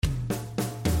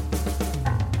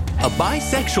a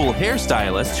bisexual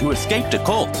hairstylist who escaped a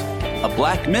cult, a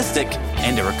black mystic,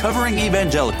 and a recovering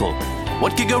evangelical.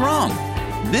 What could go wrong?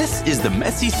 This is the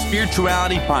Messy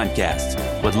Spirituality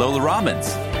Podcast with Lola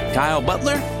Robbins, Kyle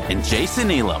Butler, and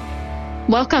Jason Elam.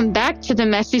 Welcome back to the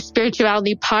Messy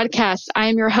Spirituality Podcast. I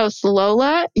am your host,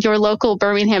 Lola, your local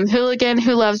Birmingham hooligan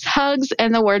who loves hugs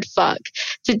and the word fuck.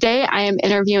 Today, I am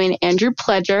interviewing Andrew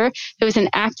Pledger, who is an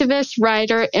activist,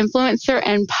 writer, influencer,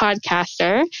 and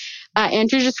podcaster.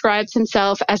 Andrew describes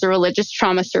himself as a religious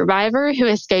trauma survivor who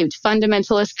escaped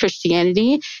fundamentalist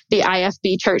Christianity, the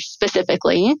IFB church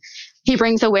specifically. He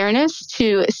brings awareness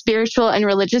to spiritual and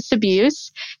religious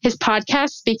abuse. His podcast,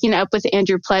 Speaking Up with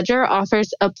Andrew Pledger,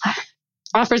 offers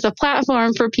a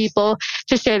platform for people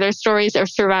to share their stories of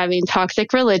surviving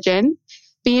toxic religion.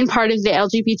 Being part of the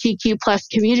LGBTQ plus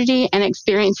community and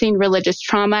experiencing religious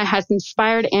trauma has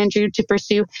inspired Andrew to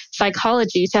pursue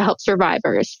psychology to help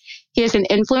survivors. He is an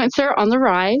influencer on the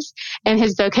rise, and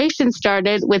his vocation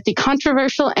started with the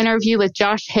controversial interview with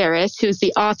Josh Harris, who is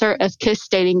the author of Kiss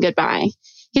Dating Goodbye.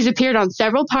 He's appeared on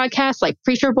several podcasts like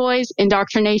Preacher Boys,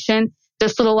 Indoctrination,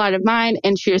 This Little Light of Mine,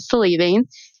 and Cheers to Leaving.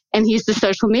 And he's the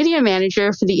social media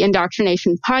manager for the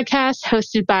Indoctrination podcast,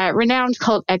 hosted by renowned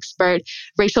cult expert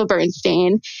Rachel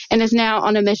Bernstein, and is now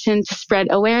on a mission to spread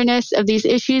awareness of these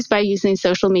issues by using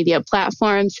social media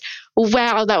platforms.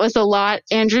 Wow, that was a lot.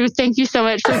 Andrew, thank you so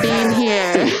much for being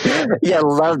here. Yeah,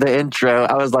 love the intro.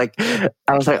 I was like,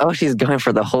 oh, she's going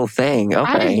for the whole thing.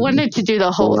 Okay. I wanted to do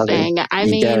the whole thing. I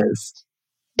mean,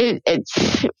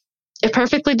 it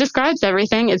perfectly describes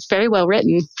everything. It's very well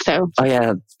written. So. Oh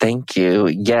yeah, thank you.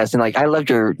 Yes, and like I loved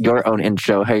your own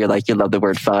intro. How you're like you love the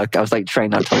word fuck. I was like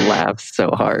trying not to laugh so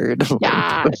hard.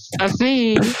 Yeah, that's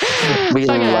me. We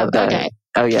love that. Okay.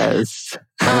 Oh yes.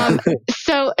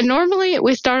 So normally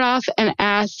we start off and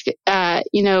ask,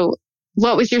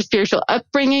 what was your spiritual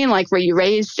upbringing? Like, were you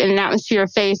raised in an atmosphere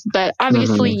of faith? But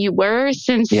obviously you were,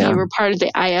 since you were part of the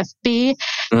IFB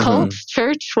cult,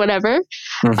 church, whatever.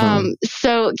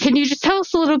 So can you just tell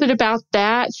us a little bit about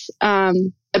that,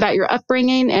 about your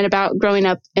upbringing and about growing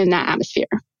up in that atmosphere?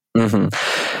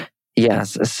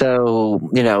 Yes. So,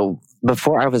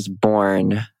 before I was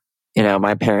born,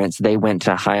 my parents, they went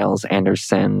to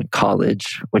Hyles-Anderson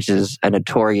College, which is a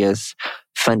notorious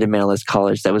fundamentalist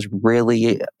college that was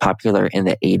really popular in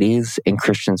the 80s in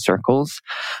Christian circles.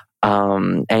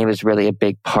 And it was really a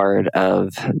big part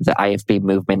of the IFB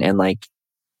movement. And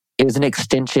it was an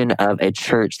extension of a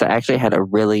church that actually had a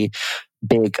really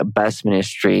big bus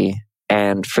ministry.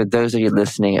 And for those of you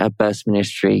listening, a bus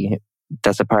ministry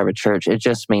that's a part of a church, it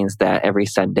just means that every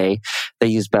Sunday they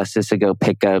use buses to go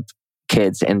pick up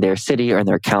kids in their city or in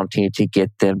their county to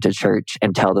get them to church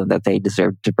and tell them that they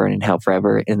deserve to burn in hell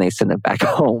forever, and they send them back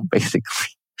home, basically.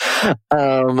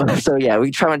 So yeah,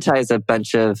 we traumatized a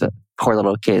bunch of poor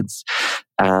little kids,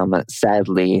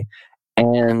 sadly.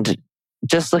 And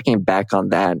just looking back on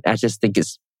that, I just think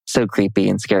it's so creepy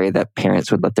and scary that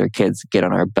parents would let their kids get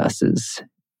on our buses.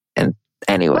 And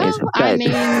anyways, I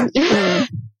mean,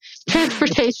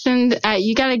 transportation,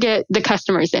 you got to get the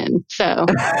customers in, so...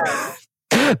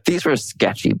 These were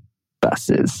sketchy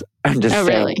buses. I'm just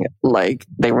saying, really?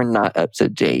 They were not up to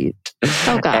date.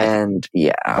 Oh, God. And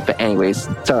yeah, but anyways,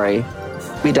 sorry,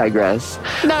 we digress.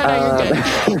 No,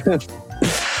 you're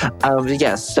good.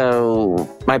 Yeah, so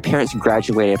my parents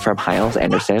graduated from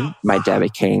Hyles-Anderson. My dad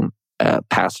became a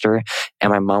pastor,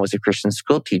 and my mom was a Christian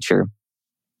school teacher.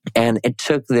 And it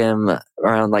took them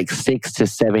around 6 to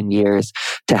 7 years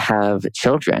to have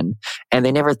children. And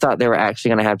they never thought they were actually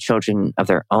going to have children of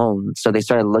their own. So they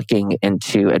started looking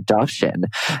into adoption.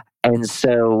 And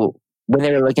so when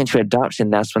they were looking into adoption,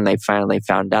 that's when they finally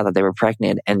found out that they were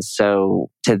pregnant. And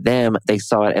so to them, they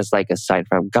saw it as a sign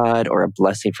from God or a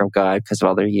blessing from God because of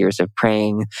all their years of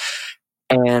praying.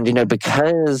 And,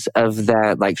 because of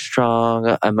that,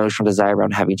 strong emotional desire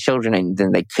around having children, and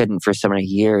then they couldn't for so many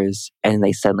years, and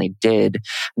they suddenly did,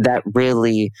 that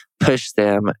really pushed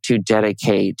them to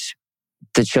dedicate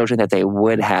the children that they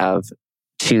would have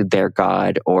to their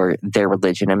God or their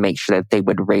religion and make sure that they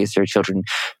would raise their children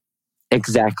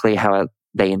exactly how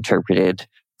they interpreted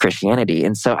Christianity.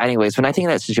 And so anyways, when I think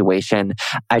of that situation,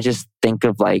 I just think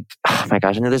of oh my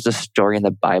gosh, I know there's a story in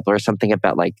the Bible or something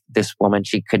about this woman,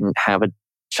 she couldn't have a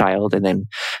child and then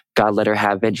God let her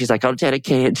have it. And she's like, I'll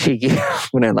dedicate it to you.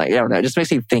 When I'm I don't know, it just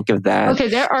makes me think of that. Okay,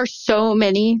 there are so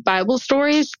many Bible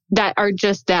stories that are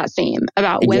just that theme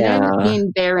about women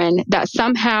being barren that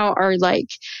somehow are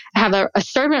have a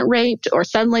servant raped or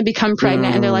suddenly become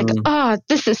pregnant and they're like, oh,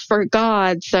 this is for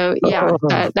God. So yeah,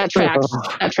 that tracks.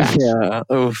 That tracks. Yeah.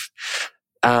 Oof.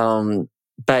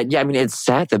 But yeah, I mean, it's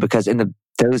sad though, because in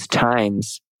those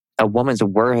times, a woman's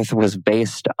worth was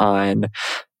based on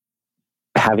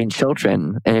having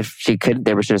children. And if she couldn't,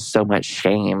 there was just so much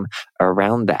shame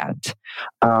around that.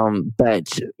 But,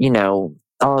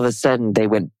 all of a sudden they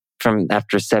went from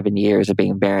after 7 years of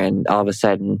being barren, all of a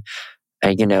sudden,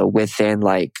 within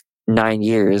like 9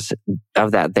 years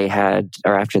of that,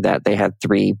 after that, they had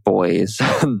 3 boys.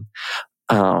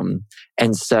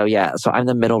 And so, so I'm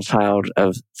the middle child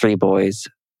of 3 boys.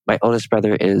 My oldest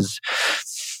brother is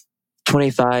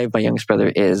 25. My youngest brother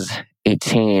is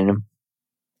 18.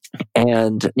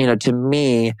 And, to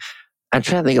me, I'm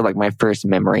trying to think of like my first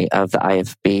memory of the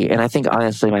IFB. And I think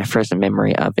honestly, my first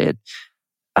memory of it,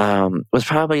 was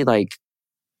probably like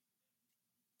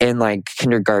in like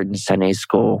kindergarten Sunday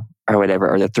school or whatever,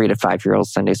 or the 3 to 5 year old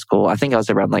Sunday school. I think I was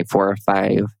around like 4 or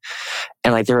 5.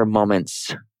 And like there were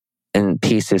moments and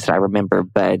pieces that I remember,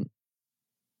 but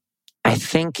I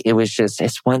think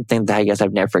it's one thing that I guess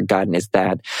I've never forgotten is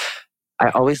that I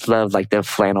always loved like the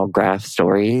flannel graph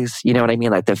stories. You know what I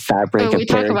mean? Like the fabric of characters. We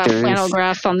talk about flannel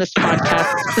graphs on this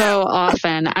podcast so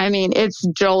often. I mean, it's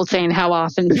jolting how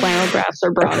often flannel graphs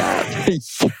are brought up.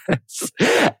 Yes.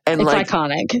 And it's like,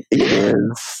 iconic. It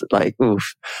is like,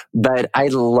 oof. But I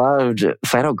loved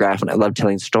flannel graph and I loved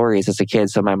telling stories as a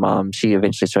kid. So my mom, she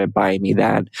eventually started buying me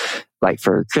that like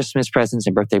for Christmas presents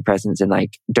and birthday presents. And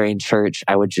like during church,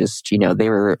 I would just, they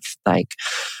were like,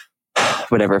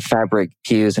 whatever fabric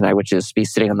pews, and I would just be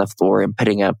sitting on the floor and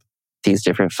putting up these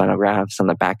different flannel graphs on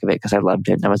the back of it because I loved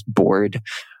it and I was bored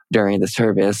during the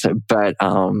service. But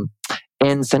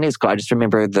in Sunday school, I just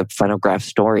remember the flannel graph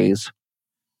stories.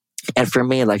 And for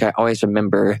me, like I always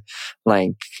remember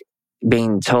like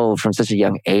being told from such a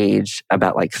young age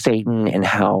about like Satan and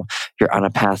how you're on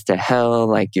a path to hell,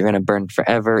 like you're going to burn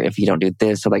forever if you don't do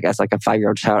this. So like as like a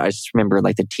 5-year-old child, I just remember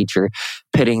like the teacher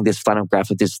putting this flannel graph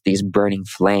with these burning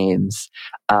flames.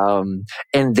 And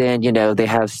then, they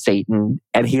have Satan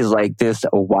and he's like this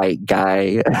white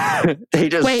guy.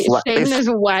 Satan is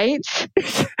white?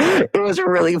 It was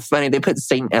really funny. They put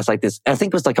Satan as like this, I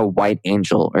think it was like a white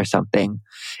angel or something.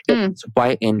 It's a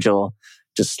white angel.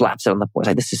 Just slaps it on the floor.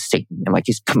 Like, this is Satan. And like,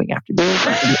 he's coming after me.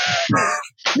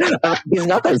 He's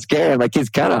not that scary. Like, he's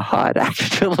kind of hot,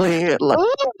 actually. Like,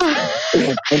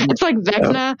 it's like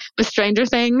Vecna with Stranger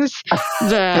Things.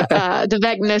 The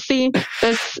Vecnissy.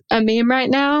 That's a meme right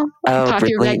now. Oh,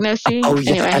 really? Vecnissy. Oh, yes,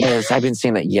 anyway. Yes. I've been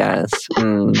seeing that. Yes.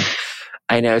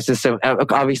 I know. It's just so,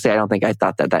 obviously, I don't think I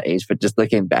thought that ation, but just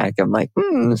looking back, I'm like,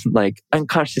 like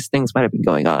unconscious things might have been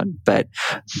going on. But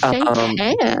Satan,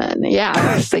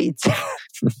 yeah. Satan.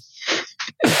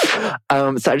 So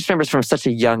I just remember from such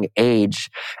a young age,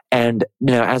 and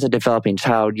as a developing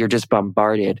child, you're just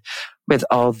bombarded with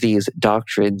all these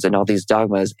doctrines and all these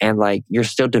dogmas, and like you're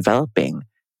still developing.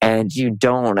 And you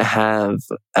don't have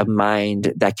a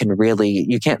mind that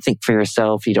you can't think for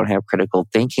yourself. You don't have critical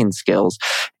thinking skills.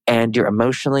 And you're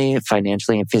emotionally,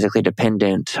 financially, and physically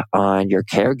dependent on your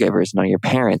caregivers and on your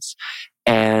parents.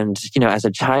 And, as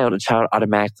a child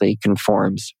automatically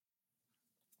conforms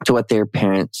to what their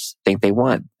parents think they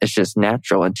want. It's just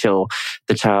natural until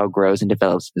the child grows and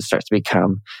develops and starts to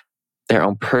become their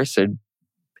own person.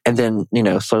 And then,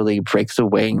 slowly breaks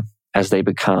away as they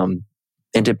become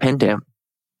independent.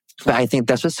 But I think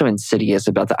that's what's so insidious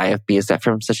about the IFB is that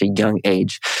from such a young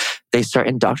age, they start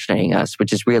indoctrinating us,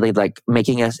 which is really like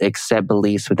making us accept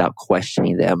beliefs without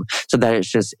questioning them so that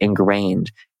it's just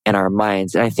ingrained in our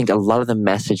minds. And I think a lot of the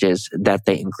messages that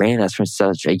they ingrain in us from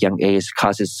such a young age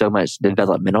causes so much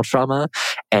developmental trauma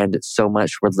and so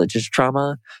much religious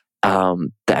trauma that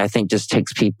I think just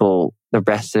takes people the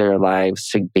rest of their lives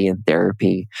to be in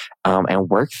therapy and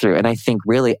work through. And I think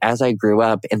really as I grew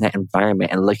up in that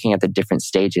environment and looking at the different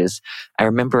stages, I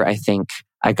remember I think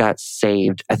I got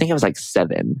saved. I think I was like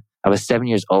 7. I was 7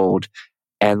 years old.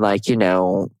 And like,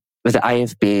 with the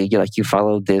IFB, you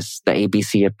follow the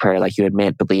ABC of prayer, like you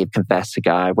admit, believe, confess to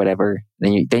God, whatever.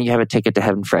 Then you have a ticket to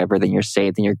heaven forever. Then you're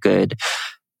saved. Then you're good.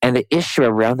 And the issue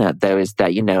around that though is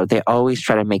that, they always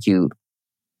try to make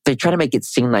it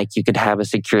seem like you could have a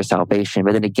secure salvation.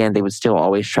 But then again, they would still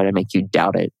always try to make you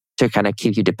doubt it to kind of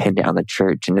keep you dependent on the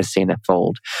church and to stay in the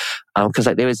fold. Because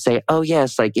like they would say, oh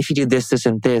yes, like if you do this, this,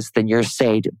 and this, then you're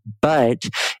saved. But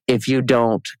if you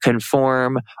don't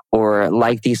conform or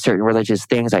like these certain religious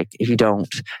things, like if you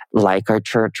don't like our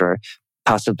church or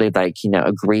possibly like,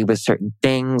 agree with certain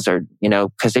things or,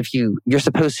 because if you're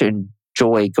supposed to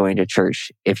enjoy going to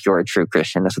church if you're a true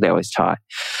Christian. That's what they always taught.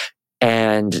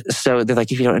 And so they're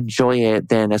like, if you don't enjoy it,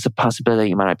 then there's a possibility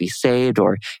you might not be saved.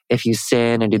 Or if you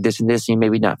sin and do this and this, you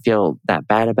maybe not feel that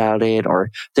bad about it.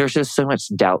 Or there's just so much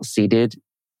doubt seated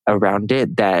around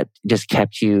it that just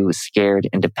kept you scared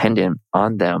and dependent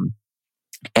on them.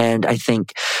 And I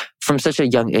think from such a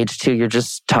young age too, you're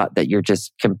just taught that you're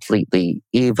just completely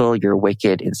evil, you're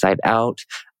wicked inside out.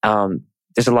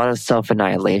 There's a lot of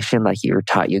self-annihilation. Like you're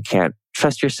taught you can't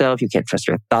trust yourself, you can't trust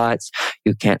your thoughts,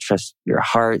 you can't trust your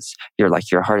hearts. Your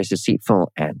heart is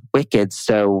deceitful and wicked.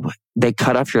 So they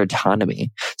cut off your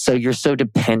autonomy. So you're so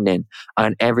dependent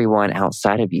on everyone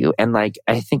outside of you. And like,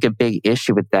 I think a big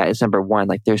issue with that is number one,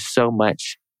 like there's so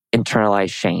much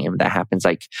internalized shame that happens.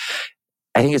 Like,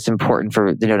 I think it's important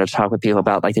for, to talk with people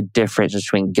about like the difference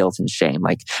between guilt and shame.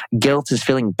 Like guilt is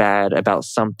feeling bad about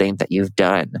something that you've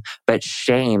done, but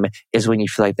shame is when you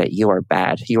feel like that you are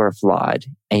bad, you are flawed,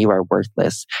 and you are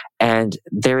worthless. And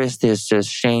there is this just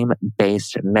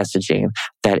shame-based messaging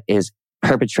that is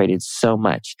perpetrated so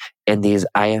much in these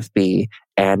IFB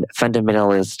and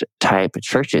fundamentalist type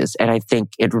churches. And I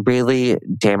think it really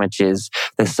damages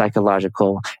the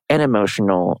psychological and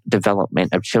emotional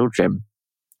development of children.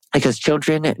 Because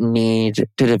children need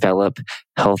to develop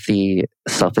healthy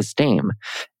self-esteem.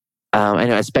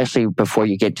 And especially before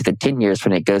you get to the 10 years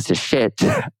when it goes to shit.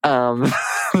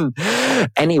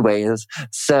 Anyways,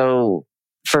 so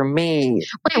for me...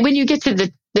 Wait, when you get to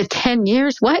the 10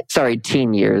 years, what? Sorry,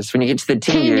 teen years. When you get to the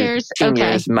 10 years. Teen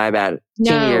years, my bad.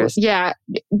 No, 10 years. Yeah.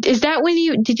 Is that when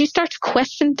did you start to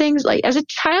question things? Like as a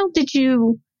child,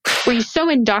 were you so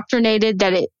indoctrinated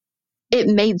that it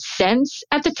made sense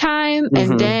at the time.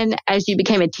 And then as you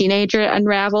became a teenager, it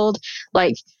unraveled.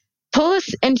 Like, pull us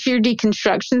into your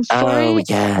deconstruction story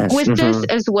with this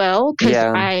as well. Because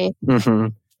I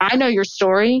know your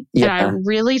story. And I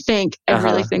really think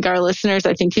our listeners,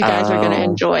 I think you guys are going to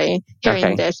enjoy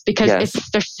hearing this because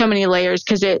there's so many layers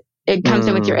because it comes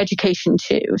in with your education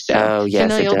too. So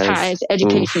familial ties,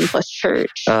 education plus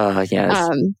church. Oh, yes.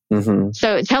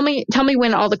 So tell me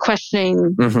when all the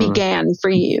questioning began for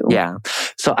you. Yeah.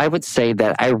 So I would say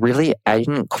that I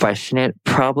didn't question it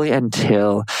probably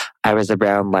until I was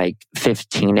around like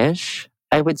 15-ish,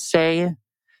 I would say.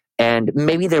 And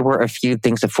maybe there were a few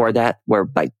things before that where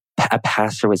like a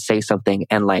pastor would say something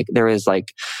and like there was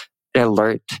like an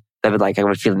alert that would I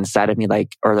would feel inside of me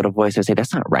like, or a little voice would say,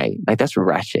 that's not right. Like that's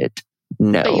ratchet.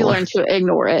 No. But you learn to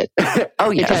ignore it. Oh,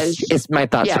 yes. It's my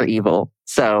thoughts are evil.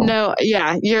 So. No,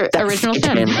 yeah. Your original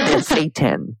sin. It's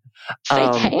Satan.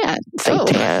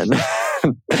 Satan.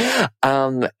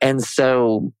 And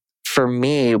so for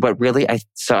me,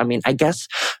 I guess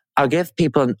I'll give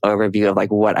people an overview of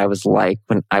like what I was like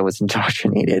when I was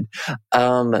indoctrinated.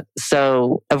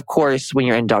 So of course, when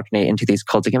you're indoctrinated into these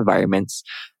cultic environments,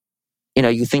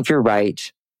 you think you're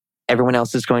right. Everyone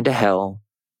else is going to hell.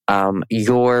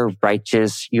 You're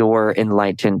righteous. You're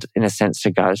enlightened in a sense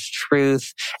to God's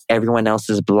truth. Everyone else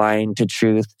is blind to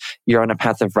truth. You're on a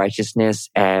path of righteousness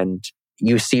and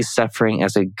you see suffering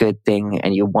as a good thing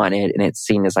and you want it. And it's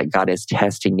seen as like God is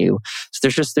testing you. So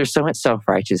there's so much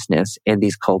self-righteousness in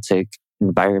these cultic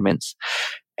environments.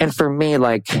 And for me,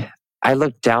 like I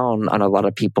look down on a lot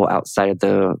of people outside of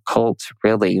the cult,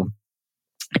 really.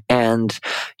 And,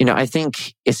 I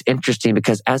think it's interesting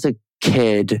because as a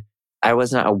kid, I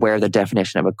was not aware of the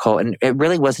definition of a cult. And it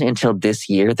really wasn't until this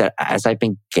year that as I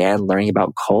began learning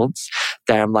about cults,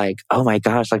 that I'm like, oh my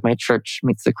gosh, like my church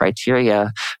meets the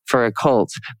criteria for a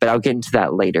cult. But I'll get into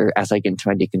that later as I get into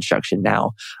my deconstruction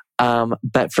now.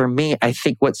 But for me, I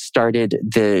think what started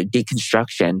the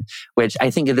deconstruction, which I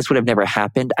think if this would have never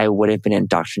happened, I would have been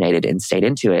indoctrinated and stayed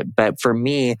into it. But for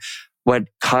me, what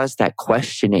caused that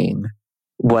questioning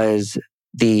was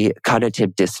the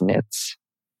cognitive dissonance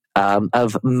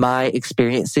of my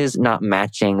experiences not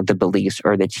matching the beliefs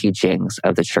or the teachings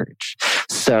of the church.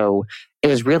 So it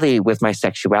was really with my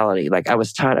sexuality. Like I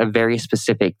was taught a very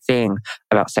specific thing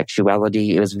about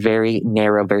sexuality. It was very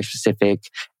narrow, very specific,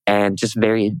 and just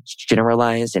very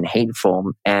generalized and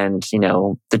hateful. And,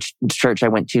 the church I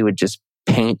went to would just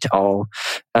paint all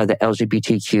the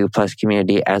LGBTQ plus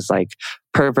community as like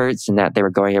perverts and that they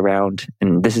were going around,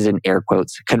 and this is in air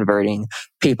quotes, converting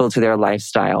people to their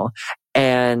lifestyle.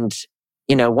 And,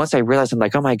 once I realized, I'm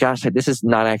like, oh my gosh, this is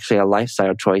not actually a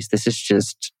lifestyle choice. This is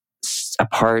just a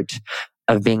part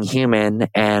of being human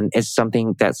and it's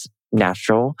something that's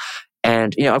natural.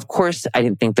 And, of course, I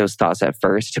didn't think those thoughts at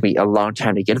first. It took me a long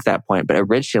time to get to that point. But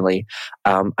originally,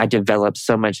 I developed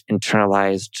so much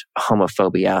internalized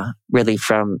homophobia, really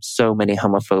from so many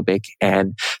homophobic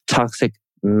and toxic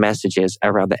messages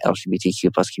around the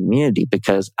LGBTQ plus community,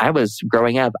 because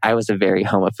growing up, I was a very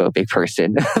homophobic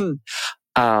person.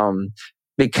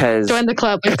 Because join the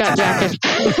club, we've got jackets.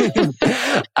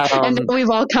 And then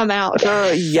we've all come out.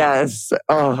 Yes.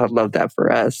 Oh, I love that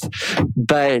for us.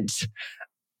 But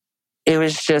it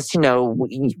was just,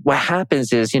 what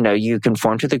happens is, you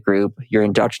conform to the group, you're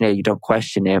indoctrinated, you don't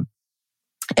question it.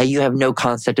 and you have no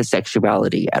concept of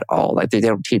sexuality at all. Like they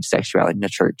don't teach sexuality in the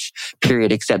church,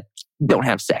 period, except don't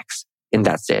have sex and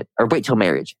that's it. Or wait till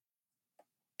marriage.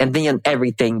 And then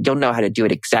everything, you'll know how to do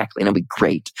it exactly and it'll be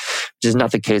great, which is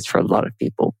not the case for a lot of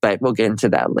people, but we'll get into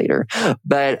that later.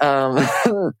 But,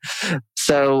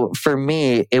 so for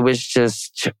me, it was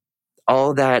just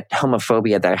all that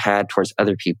homophobia that I had towards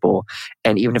other people.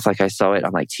 And even if like I saw it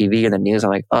on like TV and the news, I'm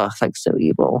like, oh, it's like so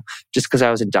evil, just because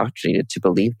I was indoctrinated to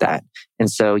believe that.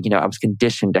 And so, I was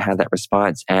conditioned to have that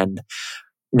response. And,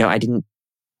 I didn't,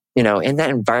 in that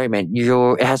environment,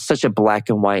 it has such a black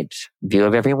and white view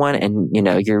of everyone. And,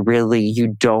 you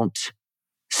don't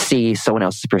see someone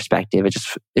else's perspective.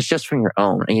 It's just from your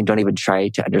own. And you don't even try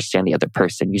to understand the other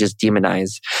person. You just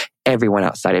demonize everyone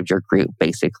outside of your group,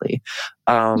 basically.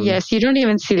 Yes, you don't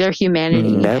even see their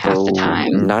humanity half the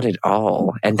time. Not at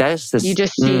all. And that is this. You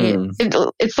just see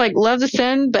it's like love the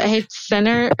sin, but hate the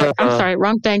sinner. I'm sorry,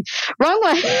 wrong thing. Wrong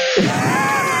way.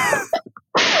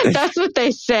 That's what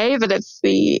they say, but it's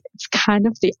kind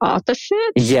of the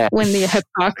opposite. Yeah. When the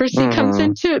hypocrisy comes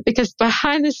into it, because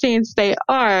behind the scenes they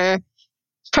are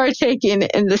partaking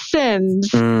in the sins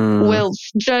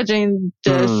whilst judging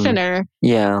the sinner.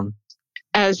 Yeah.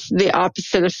 As the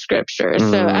opposite of scripture.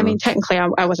 So, I mean, technically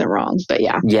I wasn't wrong, but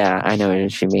yeah. Yeah, I know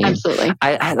what you mean. Absolutely.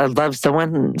 I love some of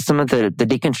the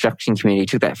deconstruction community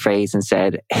took that phrase and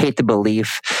said, hate the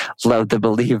belief, love the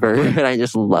believer. And I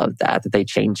just love that they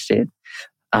changed it.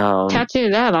 Tattoo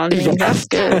that on me. That's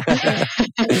good.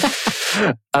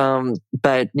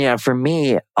 But yeah, for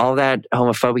me, all that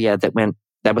homophobia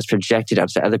that was projected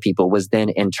onto other people was then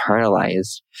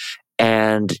internalized.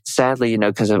 And sadly,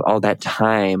 because of all that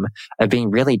time of being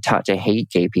really taught to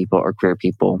hate gay people or queer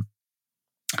people,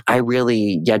 I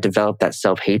really, developed that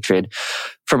self-hatred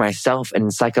for myself.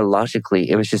 And psychologically,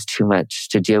 it was just too much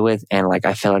to deal with. And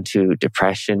I fell into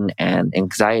depression and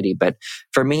anxiety. But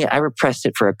for me, I repressed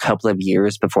it for a couple of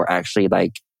years before actually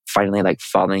finally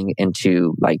falling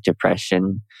into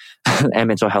depression and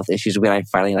mental health issues when I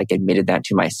finally admitted that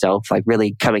to myself,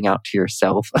 really coming out to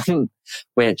yourself,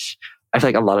 which I feel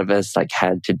like a lot of us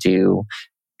had to do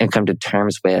and come to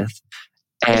terms with.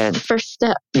 And it's the first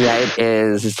step. Yeah, it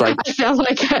is. It's I feel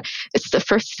like it's the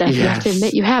first step. Yes. You have to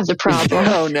admit you have the problem.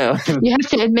 Oh, no. You have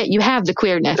to admit you have the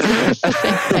queerness. It's the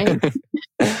same thing.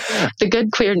 The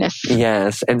good queerness.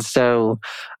 Yes. And so,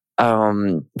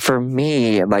 for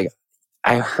me,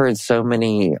 I heard so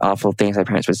many awful things my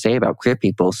parents would say about queer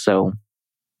people. So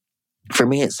for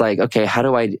me, it's okay, how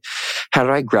do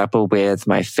I grapple with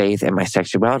my faith and my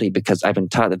sexuality? Because I've been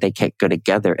taught that they can't go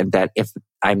together, and that if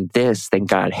I'm this, then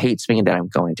God hates me, and that I'm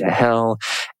going to hell.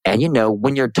 And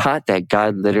when you're taught that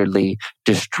God literally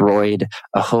destroyed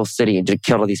a whole city and just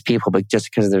killed all these people, but just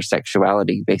because of their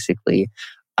sexuality, basically,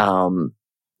 you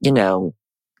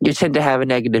tend to have a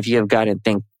negative view of God and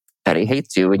think that He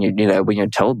hates you when when you're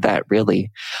told that,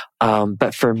 really.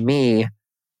 But for me,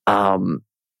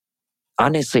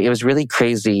 honestly, it was really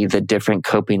crazy, the different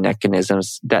coping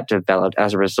mechanisms that developed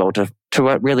as a result of to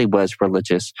what really was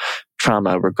religious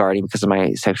trauma regarding because of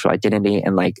my sexual identity.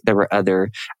 And there were other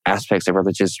aspects of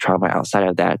religious trauma outside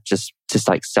of that, just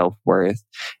self-worth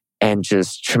and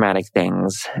just traumatic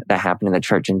things that happened in the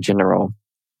church in general.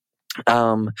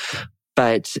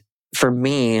 But for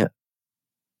me,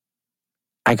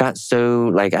 I got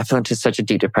so I fell into such a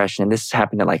deep depression. And this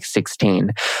happened at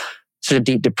 16. Such a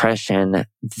deep depression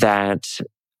that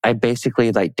I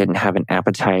basically didn't have an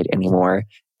appetite anymore.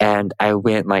 And I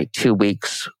went 2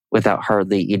 weeks without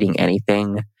hardly eating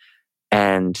anything.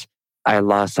 And I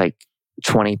lost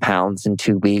 20 pounds in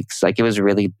 2 weeks. It was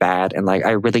really bad. And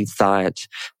I really thought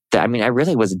that, I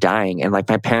really was dying. And my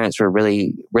parents were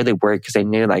really, really worried because they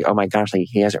knew oh my gosh,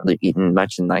 he hasn't really eaten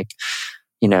much in a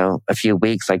few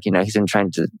weeks. He's been trying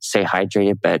to stay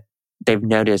hydrated, but they've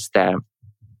noticed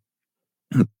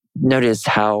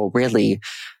how really,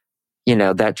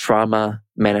 that trauma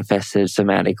manifested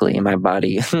somatically in my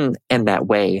body in that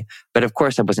way. But of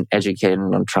course, I wasn't educated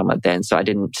on trauma then. So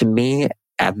to me,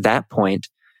 at that point,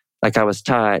 I was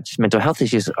taught mental health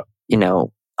issues,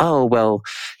 oh, well,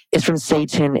 it's from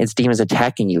Satan, it's demons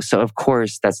attacking you. So of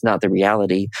course, that's not the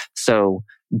reality. So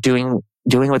doing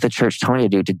what the church told me to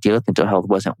do to deal with mental health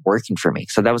wasn't working for me.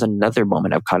 So that was another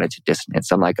moment of cognitive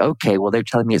dissonance. I'm okay, well, they're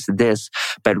telling me it's this,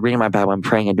 but reading my Bible and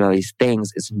praying and doing all these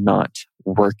things is not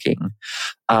working.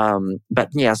 But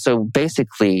yeah, so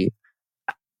basically,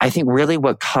 I think really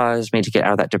what caused me to get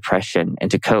out of that depression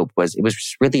and to cope was it was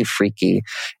just really freaky.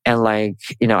 And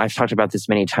I've talked about this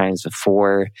many times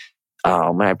before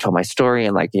when I've told my story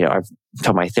and I've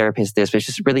told my therapist this, but it's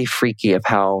just really freaky of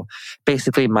how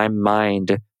basically my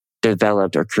mind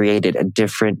developed or created a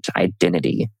different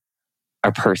identity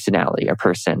a personality, a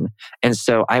person. And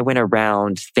so I went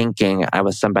around thinking I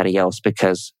was somebody else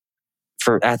because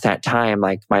at that time,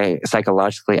 like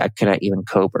psychologically, I couldn't even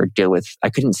cope or I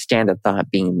couldn't stand the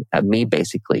thought being me,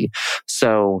 basically.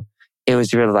 So it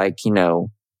was really like,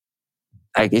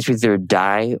 I could either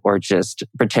die or just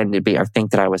pretend to be or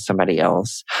think that I was somebody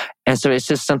else. And so it's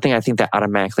just something I think that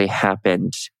automatically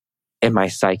happened in my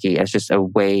psyche as just a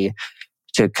way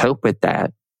to cope with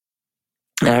that.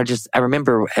 And I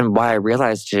remember, and why I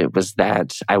realized it was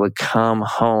that I would come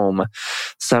home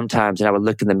sometimes and I would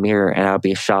look in the mirror and I would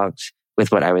be shocked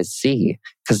with what I would see.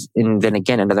 And then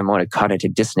again, another moment of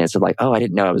cognitive dissonance of like, oh, I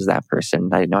didn't know I was that person.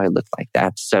 I didn't know I looked like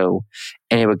that. So,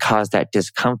 and it would cause that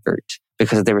discomfort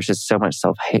because there was just so much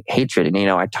self-hatred. And,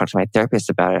 I talked to my therapist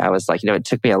about it. I was like, it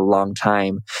took me a long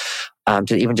time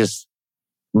to even just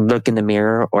look in the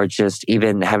mirror or just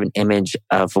even have an image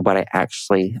of what I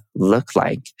actually look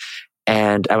like.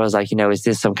 And I was like, is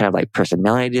this some kind of like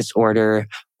personality disorder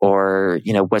or,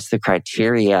 what's the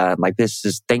criteria? Like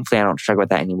thankfully I don't struggle with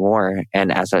that anymore.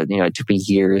 And it took me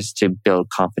years to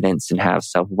build confidence and have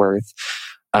self-worth.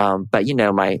 But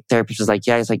my therapist was like,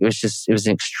 yeah, it was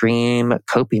an extreme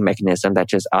coping mechanism that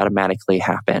just automatically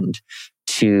happened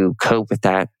to cope with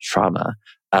that trauma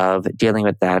of dealing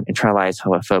with that internalized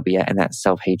homophobia and that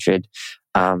self-hatred,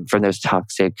 from those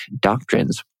toxic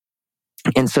doctrines.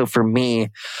 And so for me,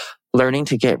 learning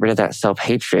to get rid of that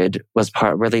self-hatred was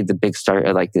really the big start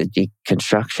of like the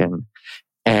deconstruction.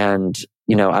 And,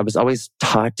 I was always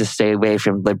taught to stay away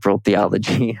from liberal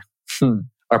theology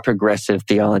or progressive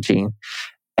theology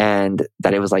and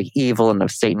that it was like evil and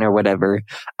of Satan or whatever.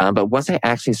 But once I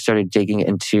actually started digging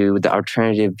into the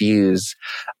alternative views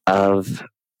of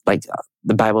like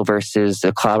the Bible verses,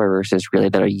 the clobber verses really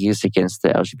that are used against the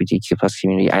LGBTQ plus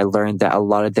community, I learned that a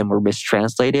lot of them were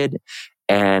mistranslated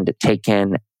and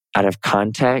taken out of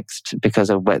context because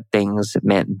of what things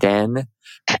meant then.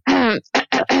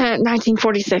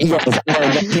 1946. Yes,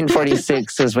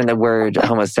 1946 was when the word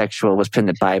homosexual was put in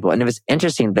the Bible. And it was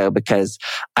interesting though, because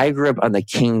I grew up on the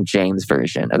King James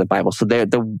version of the Bible. So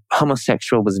the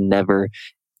homosexual was never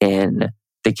in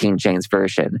the King James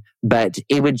version, but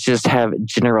it would just have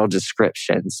general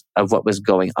descriptions of what was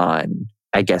going on,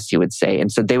 I guess you would say.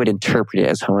 And so they would interpret it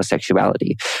as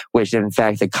homosexuality, which in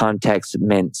fact, the context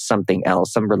meant something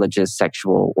else, some religious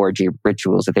sexual orgy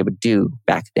rituals that they would do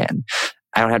back then.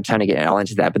 I don't have time to get all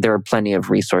into that, but there are plenty of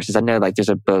resources. I know like there's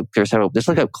a book, there's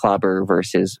like a clobber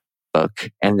versus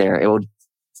book, and it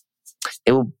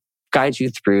will guide you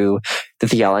through the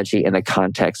theology and the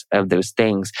context of those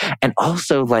things. And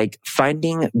also like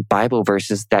finding Bible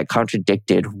verses that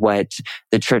contradicted what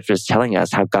the church was telling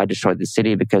us, how God destroyed the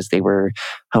city because they were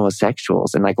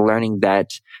homosexuals, and like learning that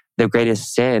the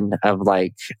greatest sin of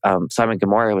like Sodom and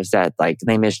Gomorrah was that like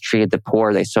they mistreated the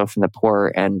poor, they stole from the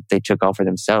poor, and they took all for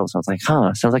themselves. I was like,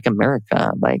 sounds like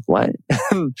America. Like what?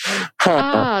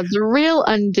 The real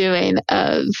undoing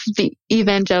of the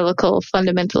evangelical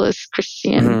fundamentalist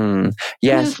Christian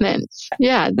movement.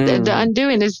 Yeah, the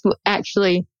undoing is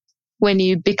actually when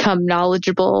you become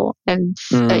knowledgeable and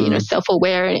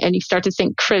self-aware, and you start to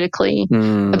think critically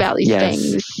about these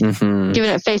things,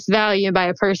 given at face value by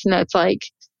a person that's like,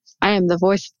 I am the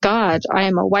voice of God. I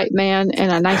am a white man in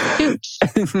a nice suit,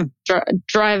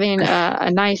 driving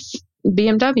a nice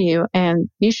BMW,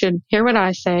 and you should hear what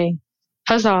I say.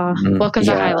 Huzzah! Welcome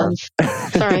to Highlands.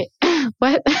 Sorry,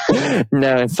 what?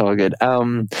 No, it's all good.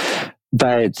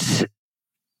 But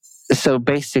so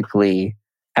basically,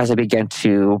 as I began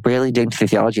to really dig into the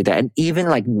theology of that, and even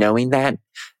like knowing that,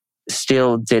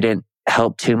 still didn't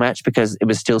help too much because it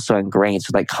was still so ingrained.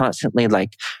 So like constantly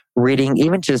like reading,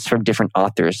 even just from different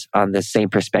authors on the same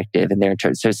perspective in their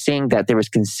turn. So seeing that there was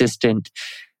consistent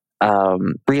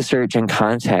research and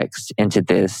context into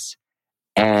this,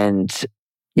 and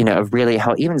really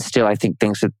how even still I think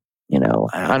things that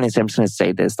honestly, I'm just going to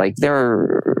say this, like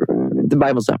the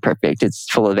Bible's not perfect. It's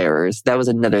full of errors. That was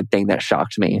another thing that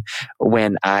shocked me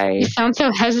when You sound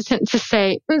so hesitant to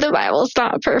say the Bible's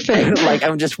not perfect. Like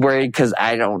I'm just worried because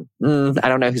I don't know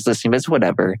who's listening, but it's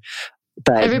whatever.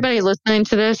 But everybody listening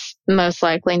to this most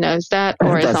likely knows that,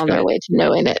 or is on their way to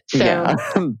knowing it. So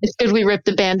it's good we rip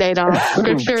the Band-Aid off.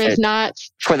 Scripture is not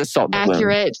for the salt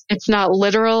accurate. It's not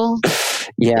literal.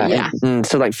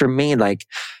 So like for me, like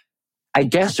I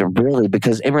guess really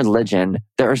because in religion,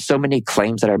 there are so many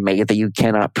claims that are made that you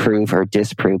cannot prove or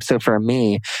disprove. So for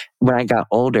me, when I got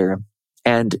older,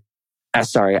 and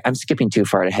sorry, I'm skipping too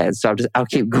far ahead. So I'll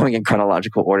keep going in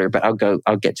chronological order, but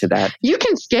I'll get to that. You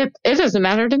can skip. It doesn't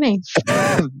matter to me.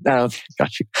 No,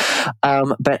 got you.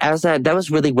 But that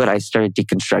was really what I started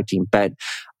deconstructing. But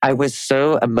I was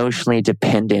so emotionally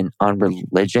dependent on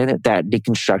religion that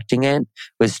deconstructing it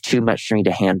was too much for me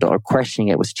to handle, or questioning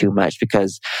it was too much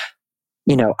because,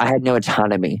 I had no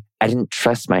autonomy. I didn't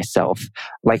trust myself.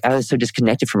 Like, I was so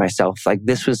disconnected from myself. Like,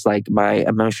 this was like my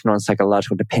emotional and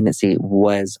psychological dependency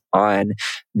was on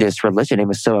this religion. It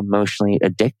was so emotionally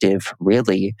addictive,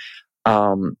 really.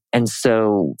 And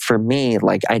so for me,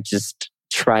 like, I just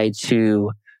tried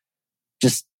to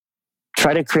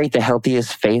create the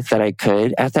healthiest faith that I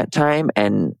could at that time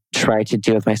and try to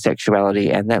deal with my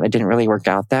sexuality. And that it didn't really work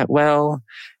out that well.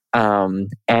 And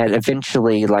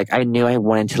eventually, like, I knew I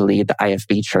wanted to leave the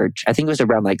IFB church. I think it was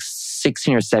around like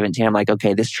 16 or 17. I'm like,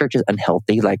 okay, this church is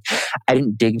unhealthy. Like, I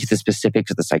didn't dig into the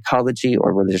specifics of the psychology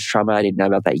or religious trauma. I didn't know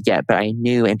about that yet, but I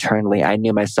knew internally, I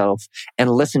knew myself and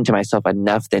listened to myself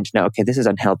enough then to know, okay, this is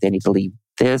unhealthy. I need to leave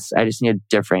this. I just need a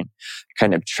different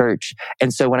kind of church.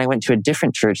 And so when I went to a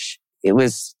different church, it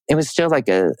was still like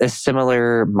a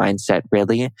similar mindset,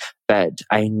 really, but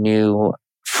I knew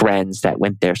friends that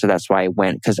went there. So that's why I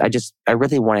went, because I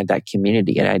really wanted that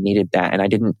community and I needed that. And I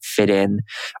didn't fit in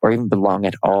or even belong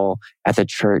at all at the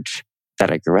church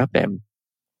that I grew up in.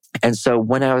 And so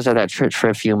when I was at that church for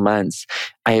a few months,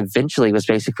 I eventually was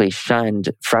basically shunned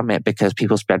from it because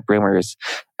people spread rumors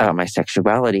about my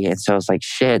sexuality. And so I was like,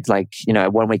 shit, like,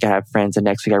 1 week I have friends and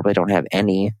next week I really don't have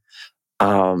any.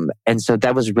 And so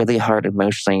that was really hard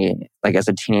emotionally, like as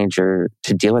a teenager,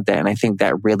 to deal with that. And I think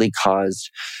that really caused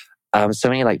so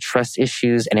many like trust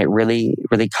issues, and it really,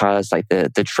 really caused like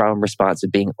the trauma response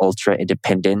of being ultra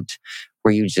independent,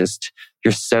 where you're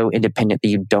so independent that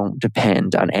you don't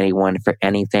depend on anyone for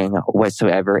anything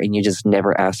whatsoever, and you just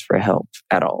never ask for help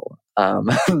at all.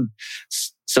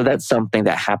 So that's something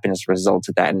that happened as a result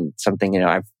of that, and something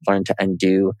I've learned to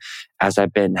undo as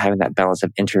I've been having that balance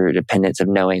of interdependence of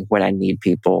knowing when I need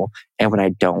people and when I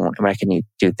don't, and when I can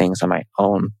do things on my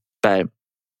own. But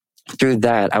through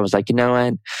that, I was like, you know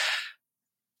what?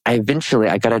 I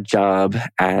got a job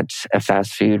at a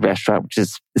fast food restaurant, which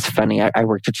is funny. I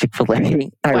worked at Chick-fil-A,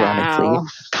 ironically. Wow.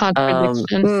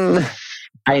 Contradiction.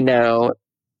 I know.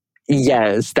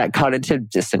 Yes, that cognitive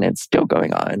dissonance still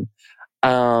going on.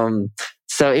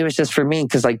 So it was just for me,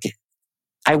 because like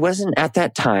I wasn't at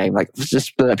that time, like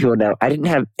just to let people know, I didn't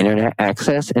have internet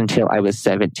access until I was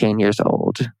 17 years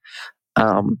old.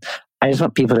 I just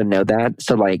want people to know that.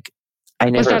 So like,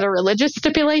 was that a religious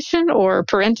stipulation or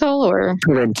parental or?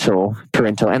 Parental.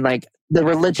 And like the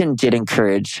religion did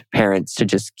encourage parents to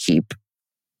just keep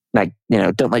like,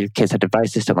 don't let your kids have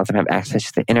devices, don't let them have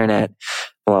access to the internet,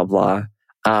 blah, blah.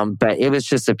 But it was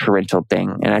just a parental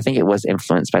thing. And I think it was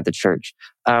influenced by the church.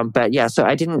 But yeah, so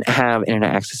I didn't have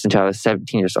internet access until I was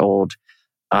 17 years old.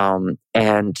 And,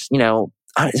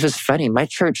 it was funny. My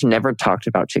church never talked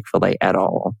about Chick-fil-A at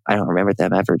all. I don't remember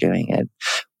them ever doing it,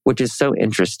 which is so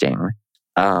interesting.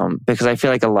 Because I feel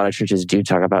like a lot of churches do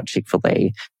talk about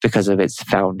Chick-fil-A because of its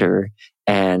founder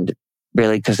and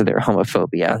really because of their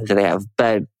homophobia that they have.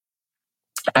 But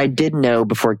I did know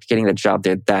before getting the job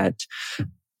there that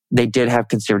they did have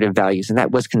conservative values, and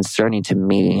that was concerning to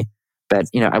me. But,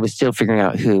 I was still figuring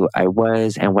out who I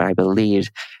was and what I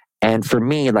believed. And for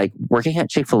me, like working at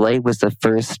Chick-fil-A was the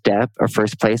first step or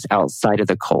first place outside of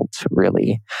the cult,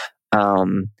 really.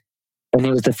 And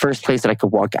it was the first place that I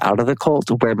could walk out of the cult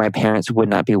where my parents would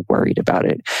not be worried about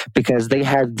it, because they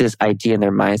had this idea in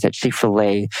their minds that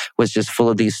Chick-fil-A was just full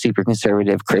of these super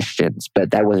conservative Christians.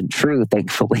 But that wasn't true,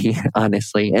 thankfully,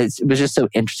 honestly. It was just so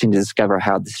interesting to discover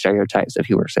how the stereotypes of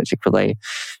who works at Chick-fil-A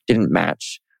didn't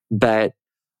match. But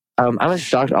I was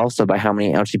shocked also by how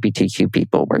many LGBTQ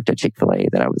people worked at Chick-fil-A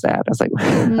that I was at. I was like,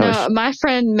 no, my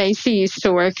friend Macy used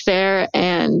to work there.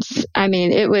 And I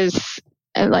mean, it was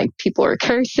like people were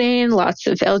cursing, lots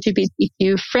of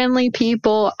LGBTQ friendly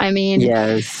people. I mean,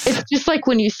 yes. It's just like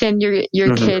when you send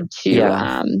your kid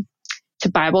to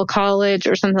Bible college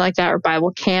or something like that, or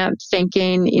Bible camp,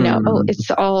 thinking, oh, it's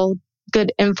all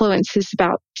good influences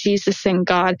about Jesus and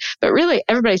God, but really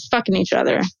everybody's fucking each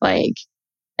other, like,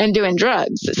 and doing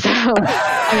drugs. So,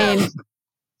 I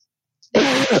mean,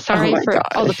 sorry for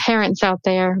all the parents out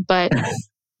there, but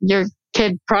your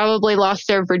kid probably lost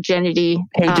their virginity.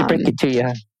 Hate to break it to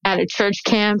you. At a church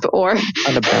camp or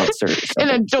on a bouncer in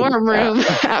a dorm room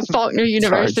at Faulkner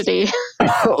University.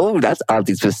 Oh, that's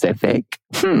oddly specific.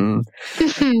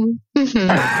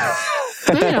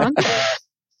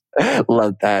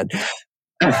 Love that.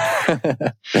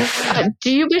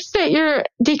 Do you wish that your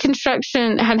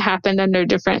deconstruction had happened under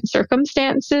different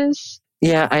circumstances?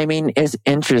 Yeah, I mean, it's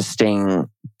interesting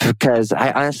because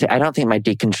I don't think my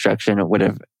deconstruction would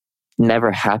have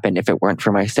never happened if it weren't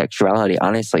for my sexuality,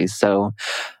 honestly. So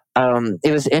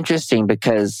it was interesting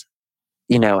because,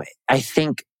 I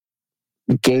think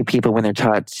gay people, when they're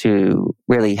taught to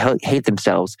really hate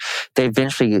themselves, they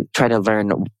eventually try to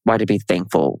learn why to be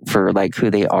thankful for like who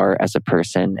they are as a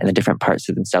person and the different parts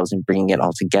of themselves and bringing it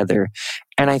all together.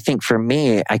 And I think for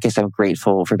me, I guess I'm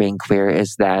grateful for being queer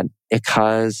is that it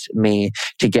caused me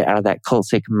to get out of that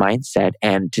cultic mindset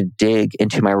and to dig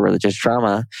into my religious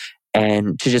trauma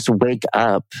and to just wake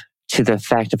up to the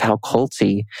fact of how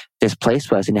culty this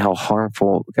place was and how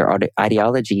harmful their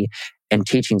ideology and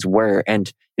teachings were.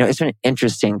 And, it's been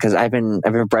interesting because I've been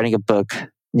writing a book.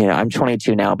 I'm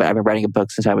 22 now, but I've been writing a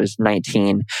book since I was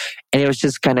 19. And it was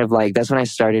just kind of like, that's when I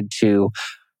started to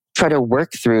try to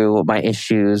work through my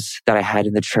issues that I had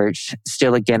in the church.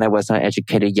 Still, again, I was not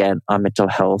educated yet on mental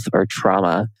health or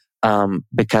trauma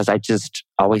because I just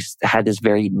always had this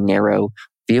very narrow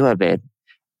view of it.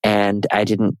 And I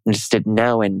just didn't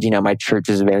know. And, my church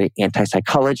is very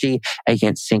anti-psychology,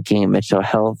 against seeking mental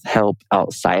health help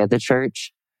outside of the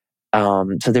church.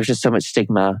 So there's just so much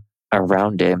stigma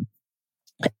around it.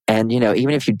 And, even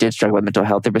if you did struggle with mental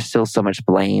health, there was still so much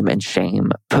blame and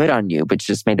shame put on you, which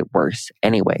just made it worse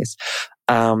anyways.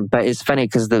 But it's funny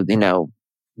because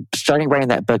starting writing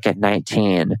that book at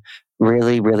 19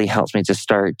 really, really helps me to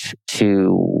start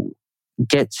to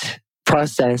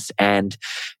process and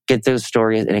get those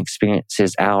stories and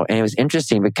experiences out. And it was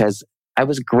interesting because I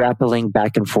was grappling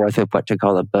back and forth with what to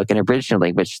call the book. And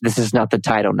originally, which this is not the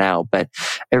title now, but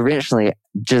originally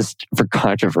just for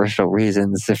controversial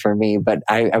reasons for me, but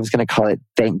I was going to call it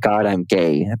Thank God I'm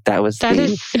Gay. That is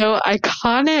so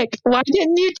iconic. Why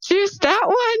didn't you choose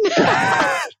that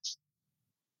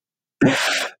one?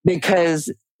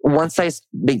 Because once I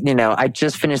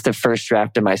just finished the first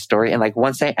draft of my story. And like,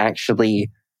 once I actually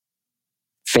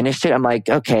finished it, I'm like,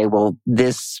 okay, well,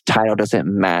 this title doesn't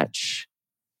match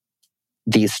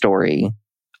the story.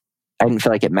 I didn't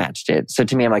feel like it matched it. So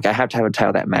to me, I'm like, I have to have a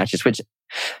title that matches, which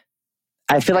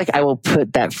I feel like I will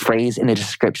put that phrase in the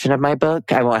description of my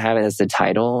book. I won't have it as the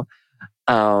title.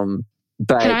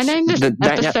 But can I name this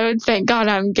episode Thank God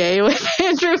I'm Gay with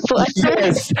Andrew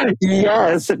Pledger?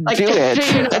 Yes, do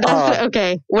it.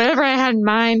 Okay, whatever I had in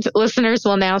mind, listeners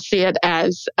will now see it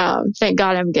as Thank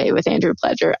God I'm Gay with Andrew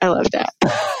Pledger. I love that.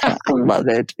 I love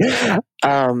it.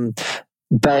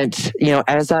 But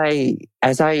as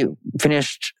I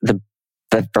finished the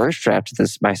first draft of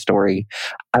my story,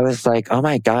 I was like, oh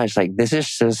my gosh, like this is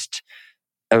just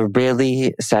a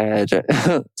really sad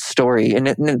story.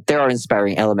 And there are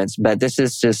inspiring elements, but this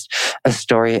is just a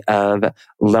story of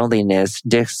loneliness,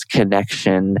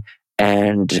 disconnection,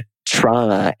 and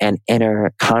trauma and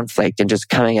inner conflict and just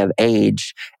coming of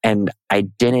age and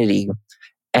identity.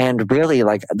 And really,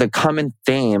 like the common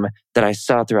theme that I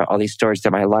saw throughout all these stories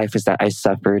in my life is that I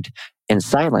suffered in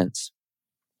silence.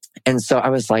 And so I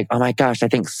was like, oh my gosh, I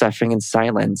think Suffering in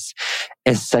Silence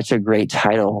is such a great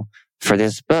title for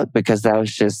this book, because that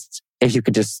was just, if you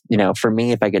could just, for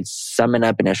me, if I could sum it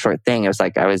up in a short thing, it was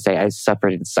like, I would say I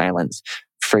suffered in silence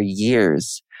for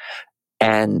years.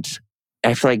 And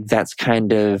I feel like that's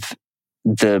kind of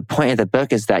the point of the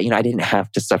book, is that, I didn't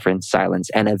have to suffer in silence.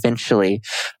 And eventually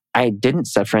I didn't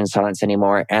suffer in silence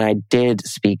anymore. And I did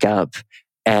speak up,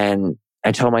 and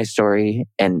I told my story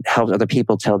and helped other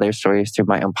people tell their stories through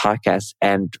my own podcast,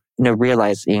 and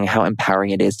realizing how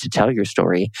empowering it is to tell your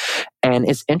story. And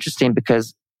it's interesting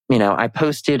because, I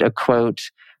posted a quote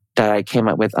that I came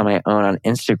up with on my own on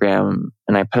Instagram,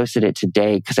 and I posted it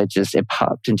today because it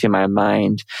popped into my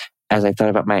mind as I thought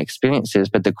about my experiences.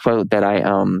 But the quote that I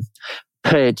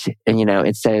put, and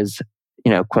it says,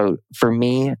 quote, "For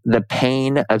me, the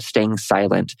pain of staying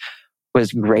silent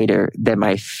was greater than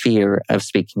my fear of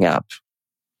speaking up."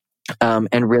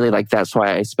 And really, like, that's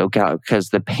why I spoke out, because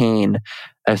the pain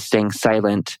of staying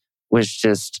silent was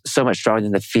just so much stronger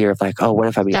than the fear of like, oh, what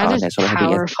if I be honest? What if I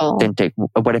be authentic?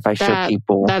 What if I show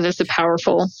people? That is a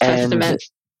powerful testament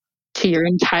to your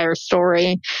entire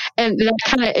story. And that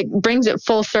kind of brings it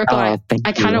full circle. I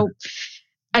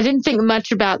didn't think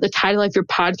much about the title of your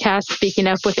podcast, Speaking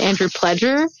Up with Andrew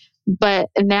Pledger, but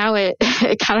now it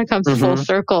kind of comes full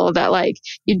circle that like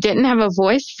you didn't have a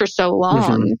voice for so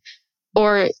long,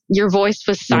 or your voice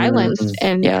was silenced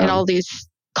in all these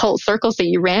cult circles that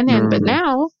you ran in. But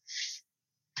now,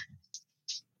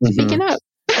 speaking up.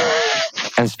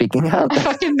 I'm speaking up. I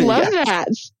fucking love that.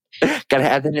 Gotta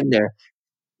add that in there.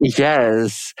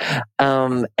 Yes.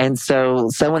 And so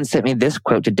someone sent me this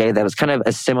quote today that was kind of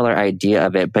a similar idea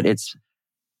of it, but it's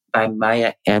by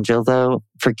Maya Angelou.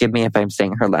 Forgive me if I'm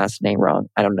saying her last name wrong.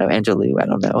 I don't know. Angelou. I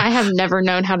don't know. I have never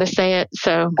known how to say it,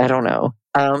 so I don't know.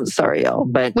 Sorry, y'all.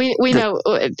 But we know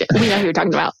who you're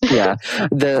talking about. Yeah.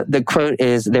 The quote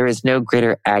is, "There is no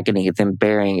greater agony than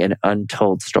bearing an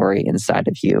untold story inside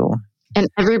of you." And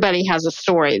everybody has a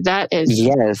story. That is...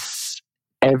 Yes,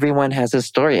 everyone has a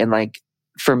story. And like,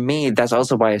 for me, that's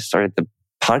also why I started the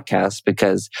podcast,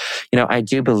 because, I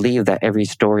do believe that every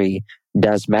story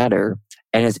does matter.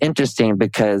 And it's interesting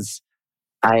because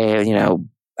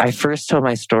I first told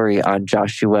my story on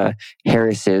Joshua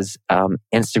Harris's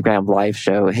Instagram live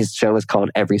show. His show is called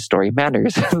Every Story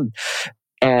Matters.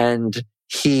 And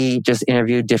he just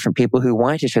interviewed different people who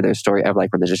wanted to share their story of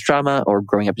like religious trauma or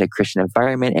growing up in a Christian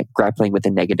environment and grappling with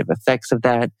the negative effects of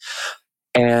that.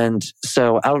 And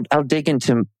so I'll dig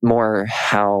into more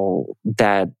how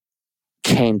that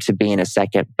came to be in a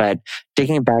second. But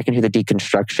digging back into the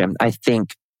deconstruction, I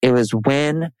think it was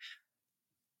when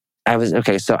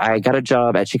so I got a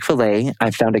job at Chick-fil-A.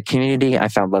 I found a community. I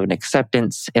found love and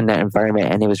acceptance in that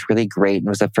environment. And it was really great. And it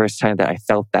was the first time that I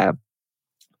felt that.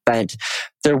 But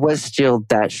there was still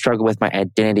that struggle with my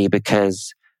identity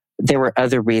because there were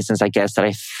other reasons, I guess, that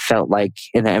I felt like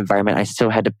in that environment, I still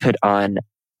had to put on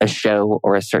a show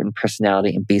or a certain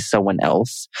personality and be someone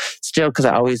else. Still, because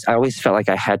I always felt like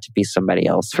I had to be somebody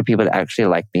else for people to actually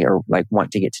like me or like want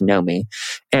to get to know me.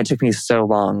 And it took me so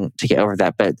long to get over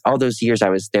that. But all those years I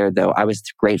was there, though, I was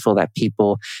grateful that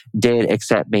people did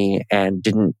accept me and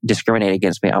didn't discriminate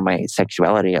against me on my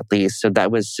sexuality, at least. So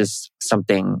that was just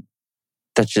something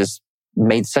that just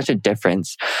made such a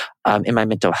difference in my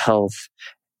mental health.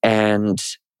 And,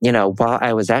 while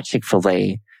I was at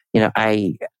Chick-fil-A,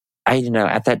 I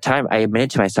at that time, I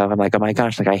admitted to myself, I'm like, oh my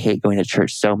gosh, like I hate going to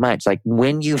church so much. Like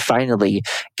when you finally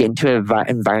get into an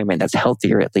environment that's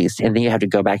healthier, at least, and then you have to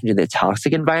go back into the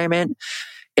toxic environment,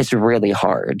 it's really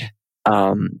hard.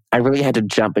 I really had to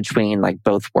jump between like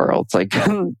both worlds, like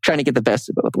trying to get the best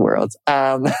of both worlds.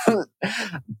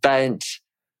 But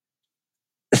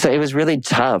so it was really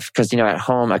tough because, at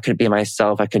home, I couldn't be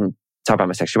myself. I couldn't talk about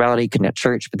my sexuality, couldn't at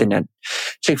church. But then at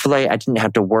Chick-fil-A, I didn't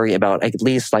have to worry about at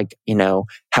least like,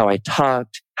 how I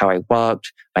talked, how I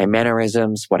walked, my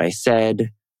mannerisms, what I said.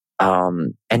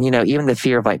 And, even the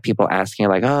fear of like people asking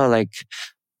like, oh, like,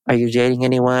 are you dating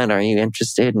anyone? Are you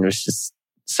interested? And it was just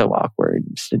so awkward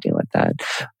just to deal with that.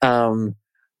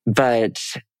 But,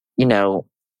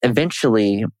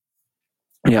 eventually,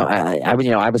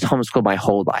 I was homeschooled my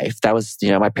whole life. That was,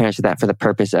 my parents did that for the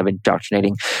purpose of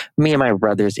indoctrinating me and my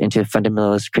brothers into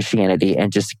fundamentalist Christianity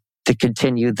and just to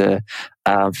continue the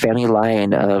family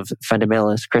line of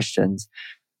fundamentalist Christians.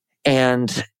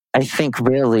 And I think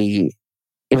really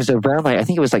it was around I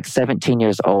think it was like 17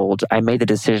 years old. I made the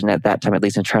decision at that time, at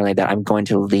least internally, that I'm going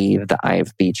to leave the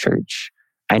IFB church.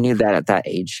 I knew that at that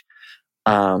age.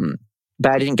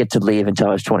 But I didn't get to leave until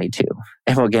I was 22.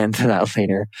 And we'll get into that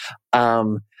later.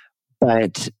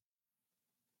 But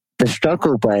the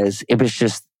struggle it was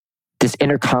just this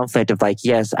inner conflict of like,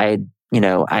 yes, I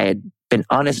had been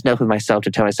honest enough with myself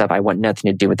to tell myself I want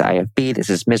nothing to do with the IFB. This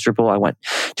is miserable. I want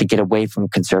to get away from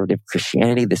conservative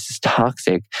Christianity. This is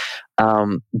toxic.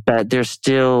 But there's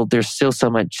still so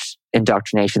much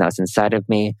indoctrination that's inside of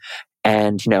me.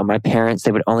 And, my parents,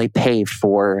 they would only pay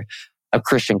for a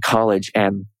Christian college.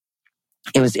 And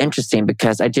it was interesting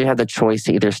because I did have the choice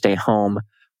to either stay home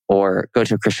or go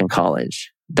to a Christian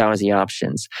college. That was the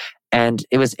options. And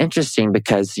it was interesting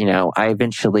because, I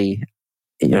eventually,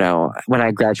 when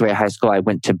I graduated high school, I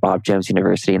went to Bob Jones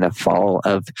University in the fall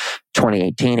of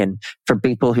 2018. And for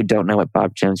people who don't know what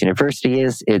Bob Jones University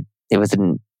is, it was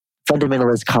an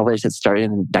fundamentalist college that started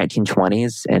in the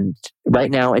 1920s. And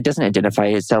right now, it doesn't identify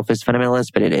itself as fundamentalist,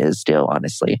 but it is still,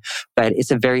 honestly. But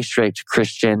it's a very strict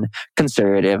Christian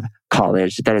conservative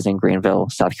college that is in Greenville,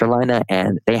 South Carolina.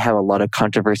 And they have a lot of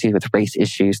controversy with race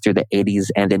issues through the 80s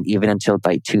and then even until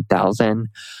like 2000.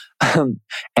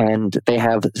 And they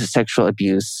have sexual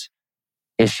abuse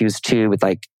issues too, with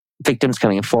like victims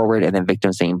coming forward and then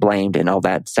victims being blamed and all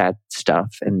that sad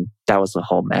stuff. And that was a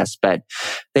whole mess. But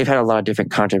they've had a lot of different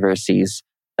controversies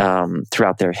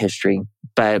throughout their history.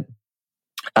 But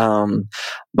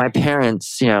my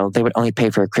parents, they would only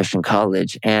pay for a Christian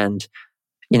college. And,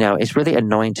 it's really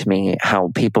annoying to me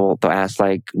how people, they'll ask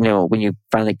like, when you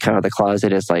finally come out of the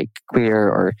closet as like queer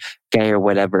or gay or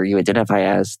whatever you identify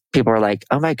as, people are like,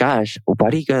 oh my gosh, why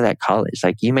do you go to that college?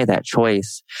 Like you made that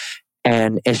choice.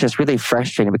 And it's just really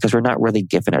frustrating because we're not really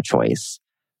given a choice.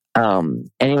 And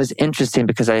it was interesting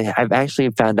because I've actually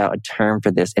found out a term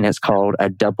for this, and it's called a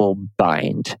double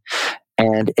bind.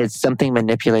 And it's something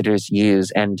manipulators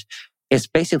use. And it's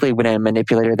basically when a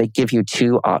manipulator, they give you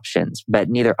two options, but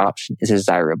neither option is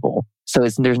desirable. So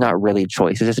there's not really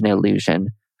choice. It's just an illusion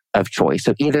of choice.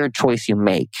 So either choice you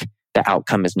make, the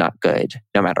outcome is not good,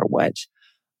 no matter what.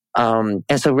 And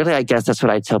so really, I guess that's what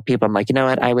I tell people. I'm like, you know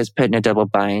what? I was put in a double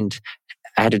bind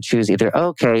I had to choose either,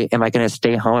 okay, am I going to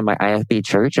stay home in my IFB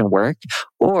church and work?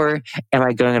 Or am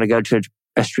I going to go to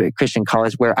a strict Christian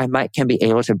college where can be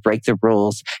able to break the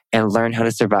rules and learn how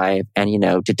to survive and,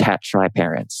 detach from my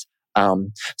parents?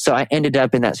 So I ended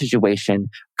up in that situation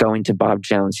going to Bob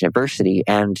Jones University.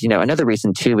 And, another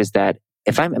reason too is that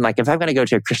if I'm going to go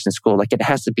to a Christian school, like it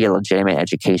has to be a legitimate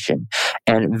education.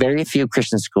 And very few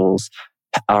Christian schools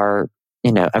are,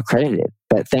 accredited.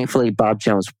 But thankfully Bob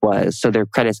Jones was, so their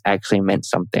credits actually meant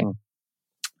something.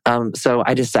 So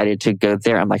I decided to go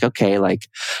there. I'm like, okay, like,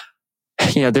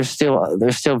 they're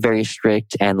still very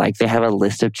strict, and like they have a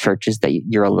list of churches that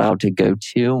you're allowed to go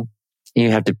to.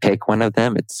 You have to pick one of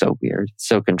them. It's so weird,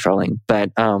 so controlling.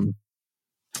 But I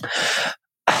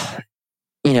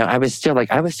was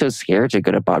so scared to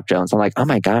go to Bob Jones. I'm like, oh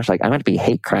my gosh, like I'm going to be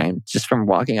hate crime just from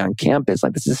walking on campus.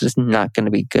 Like this is just not going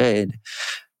to be good.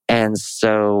 And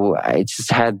so I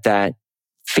just had that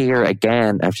fear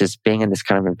again of just being in this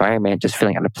kind of environment, just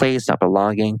feeling out of place, not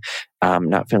belonging,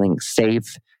 not feeling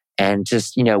safe. And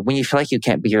just, when you feel like you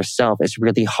can't be yourself, it's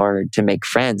really hard to make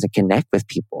friends and connect with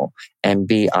people and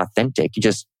be authentic.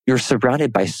 You're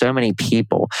surrounded by so many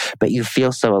people, but you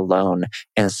feel so alone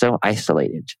and so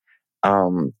isolated.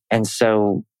 And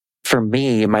so for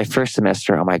me, my first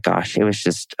semester, oh my gosh, it was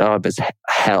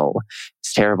hell.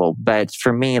 It's terrible. But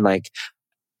for me, like,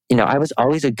 I was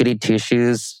always a goody two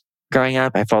shoes growing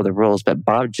up. I followed the rules, but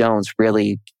Bob Jones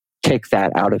really kicked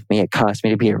that out of me. It caused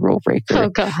me to be a rule breaker. Oh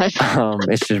gosh.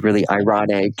 It's just really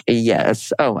ironic.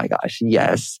 Yes. Oh my gosh.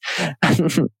 Yes.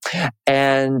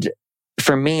 And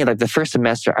for me, like the first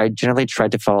semester, I generally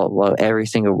tried to follow every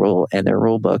single rule in their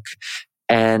rule book.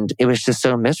 And it was just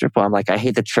so miserable. I'm like, I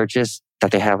hate the churches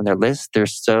that they have on their list. They're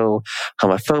so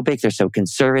homophobic. They're so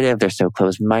conservative. They're so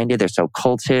closed-minded. They're so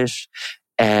cultish.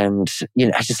 And,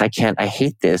 I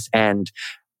hate this. And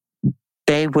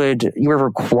you were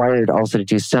required also to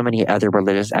do so many other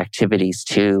religious activities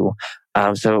too.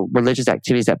 So religious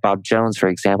activities at Bob Jones, for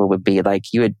example, would be like,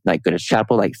 you would like go to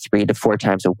chapel like 3 to 4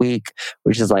 times a week,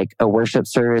 which is like a worship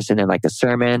service and then like a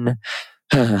sermon.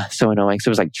 So annoying. So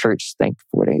it was like church,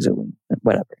 4 days a week,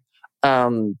 whatever.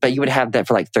 But you would have that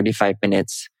for like 35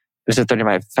 minutes. It was a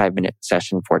 35-minute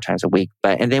session 4 times a week.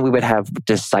 And then we would have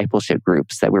discipleship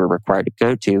groups that we were required to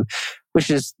go to, which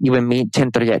is you would meet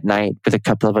 10:30 at night with a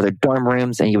couple of other dorm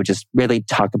rooms, and you would just really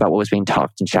talk about what was being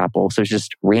taught in chapel. So it's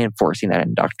just reinforcing that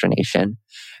indoctrination.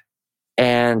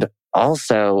 And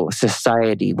also,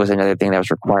 society was another thing that was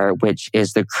required, which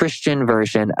is the Christian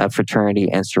version of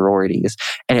fraternity and sororities.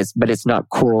 But it's not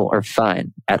cool or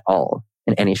fun at all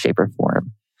in any shape or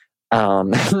form.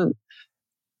 And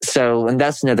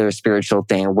that's another spiritual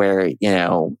thing where,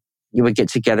 you would get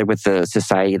together with the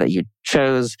society that you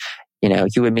chose.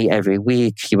 You would meet every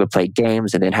week, you would play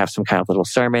games and then have some kind of little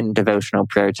sermon, devotional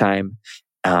prayer time.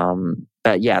 And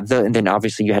then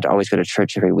obviously you had to always go to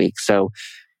church every week. So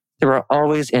there were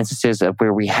always instances of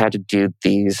where we had to do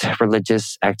these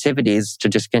religious activities to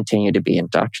just continue to be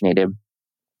indoctrinated.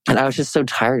 And I was just so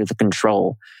tired of the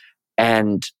control.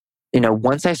 And,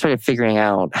 once I started figuring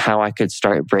out how I could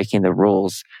start breaking the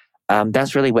rules,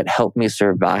 that's really what helped me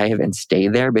survive and stay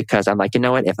there, because I'm like, you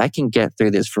know what? If I can get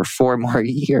through this for 4 more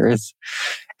years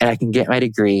and I can get my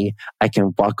degree, I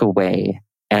can walk away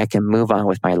and I can move on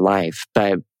with my life.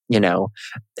 But,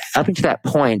 up until that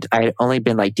point, I had only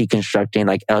been like deconstructing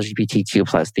like LGBTQ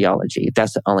plus theology.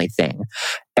 That's the only thing.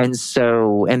 And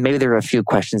maybe there were a few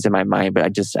questions in my mind, but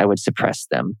I would suppress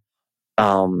them.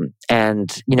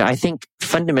 I think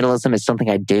fundamentalism is something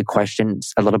I did question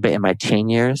a little bit in my teen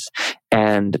years.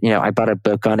 And, I bought a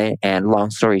book on it. And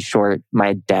long story short,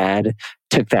 my dad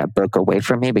took that book away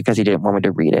from me because he didn't want me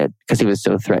to read it because he was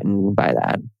so threatened by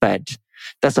that. But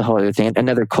that's a whole other thing.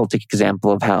 Another cultic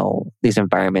example of how these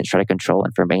environments try to control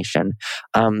information.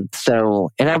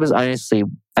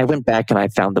 I went back and I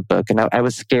found the book, and I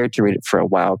was scared to read it for a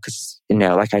while because,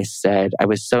 like I said, I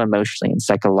was so emotionally and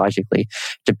psychologically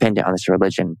dependent on this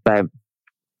religion. But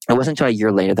it wasn't until a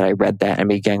year later that I read that and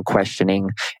began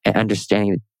questioning and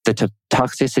understanding the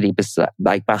toxicity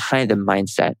behind the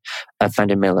mindset of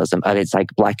fundamentalism, of its like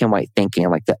black and white thinking,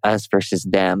 like the us versus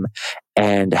them,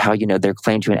 and how, they're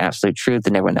claiming to an absolute truth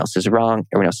and everyone else is wrong,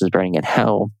 everyone else is burning in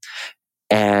hell.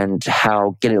 And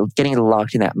how getting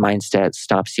locked in that mindset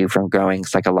stops you from growing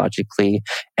psychologically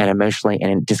and emotionally,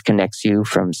 and it disconnects you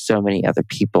from so many other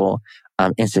people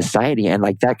in society. And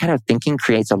like that kind of thinking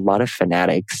creates a lot of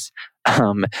fanatics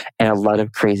and a lot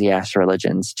of crazy ass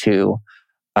religions too.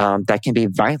 That can be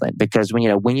violent because when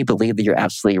you believe that you're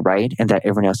absolutely right and that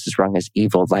everyone else is wrong is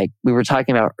evil, like we were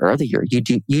talking about earlier, you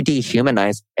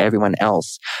dehumanize everyone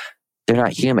else. They're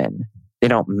not human. They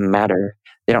don't matter.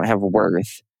 They don't have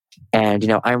worth.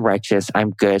 And, I'm righteous,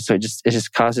 I'm good. So it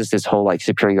just causes this whole like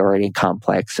superiority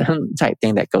complex type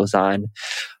thing that goes on.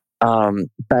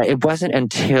 But it wasn't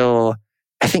until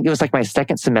I think it was like my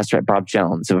second semester at Bob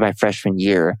Jones of my freshman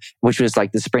year, which was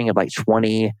like the spring of like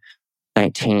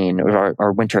 2019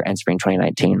 or winter and spring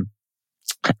 2019.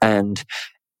 And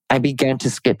I began to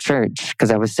skip church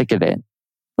because I was sick of it.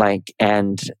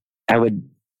 And I would,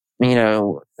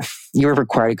 you were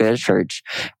required to go to church,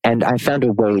 and I found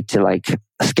a way to like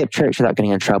skip church without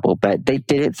getting in trouble. But they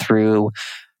did it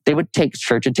they would take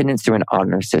church attendance through an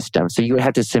honor system. So you would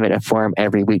have to submit a form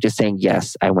every week just saying,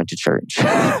 yes, I went to church.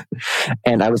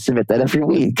 And I would submit that every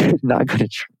week, not go to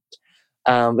church.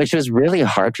 Which was really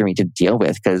hard for me to deal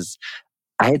with because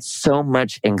I had so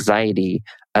much anxiety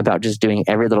about just doing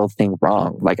every little thing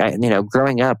wrong. Like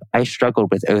growing up, I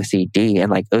struggled with OCD, and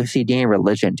like OCD and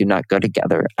religion do not go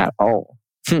together at all,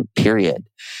 period.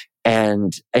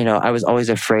 And, I was always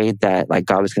afraid that like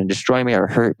God was going to destroy me or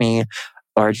hurt me,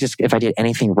 or just if I did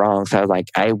anything wrong. So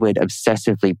I would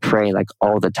obsessively pray like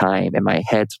all the time in my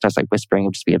head, sometimes like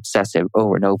whispering, just be obsessive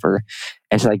over and over.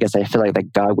 And so I guess I feel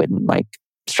like God wouldn't like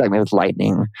strike me with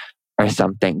lightning or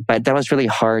something. But that was really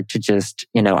hard to just,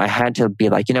 I had to be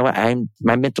like,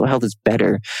 my mental health is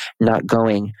better not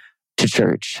going to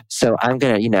church. So I'm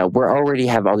going to, we already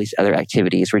have all these other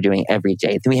activities we're doing every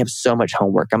day. Then we have so much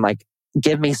homework. I'm like,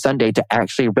 give me Sunday to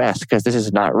actually rest because this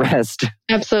is not rest.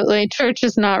 Absolutely. Church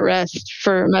is not rest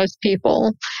for most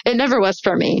people. It never was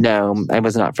for me. No, it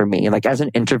was not for me. Like as an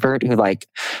introvert who like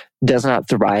does not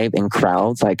thrive in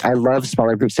crowds, like I love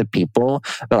smaller groups of people,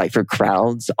 but like for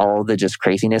crowds, all the just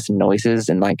craziness and noises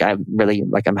and like I'm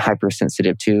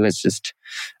hypersensitive to, it's just,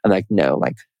 I'm like, no,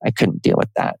 like I couldn't deal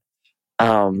with that.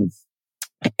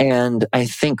 And I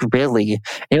think really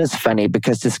it was funny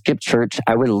because to skip church,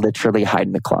 I would literally hide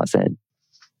in the closet.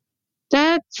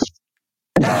 That's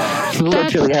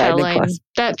telling.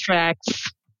 That tracks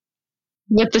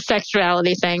with the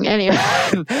sexuality thing. Anyway,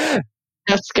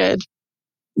 that's good.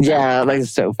 Yeah, like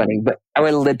it's so funny. But I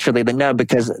would literally,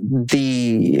 because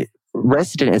the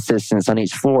resident assistants on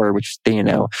each floor, which they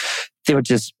would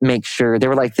just make sure they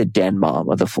were like the den mom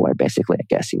of the floor, basically, I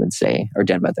guess you would say, or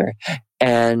den mother.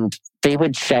 And they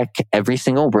would check every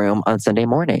single room on Sunday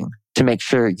morning to make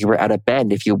sure you were out of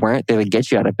bed. If you weren't, they would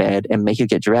get you out of bed and make you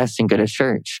get dressed and go to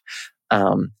church.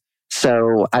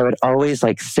 So I would always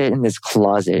like sit in this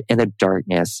closet in the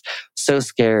darkness, so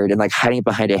scared and like hiding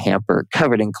behind a hamper,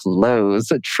 covered in clothes,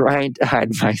 trying to hide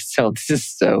myself. This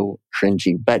is so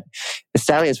cringy, but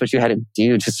sadly, it's what you had to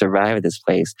do to survive at this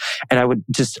place. And I would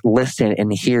just listen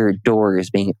and hear doors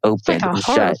being opened and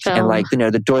shut, and like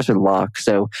the doors would lock.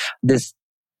 So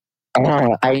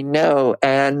I know,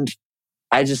 and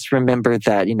I just remember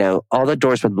that, all the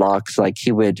doors would lock. So like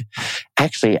he would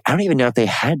actually, I don't even know if they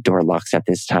had door locks at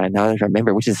this time. Now that I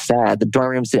remember, which is sad. The dorm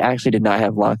rooms actually did not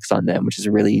have locks on them, which is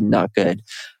really not good.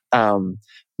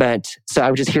 But so I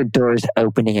would just hear doors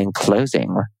opening and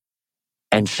closing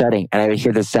and shutting. And I would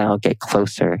hear the sound get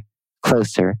closer,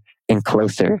 closer and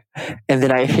closer. And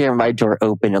then I hear my door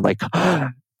open and like,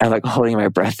 I'm like holding my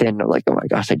breath in. I'm like, oh my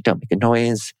gosh, I don't make a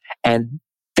noise. And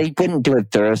they wouldn't do a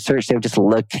thorough search. They would just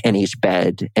look in each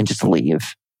bed and just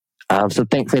leave. So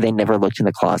thankfully, they never looked in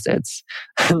the closets.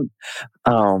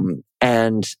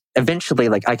 And eventually,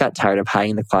 like I got tired of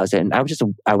hiding in the closet, and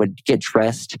I would get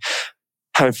dressed.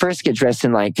 I would first get dressed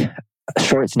in like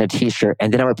shorts and a t-shirt,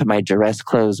 and then I would put my dress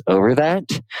clothes over that,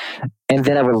 and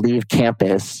then I would leave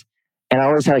campus. And I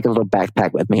always had like a little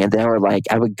backpack with me. And then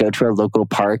I would go to a local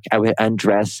park. I would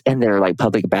undress in their like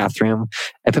public bathroom.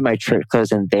 I put my church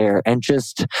clothes in there and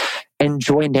just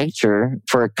enjoy nature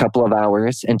for a couple of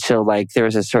hours until like there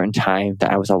was a certain time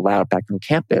that I was allowed back on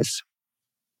campus.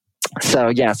 So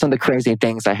yeah, some of the crazy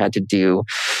things I had to do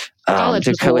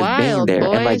to cope with being there.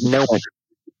 Boys. And like no one...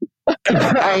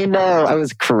 I know, I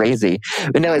was crazy.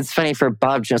 But no, it's funny for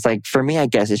Bob, just like for me, I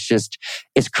guess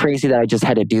it's crazy that I just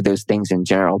had to do those things in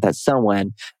general, that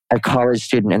someone, a college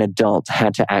student, an adult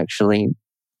had to actually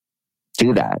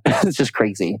do that. It's just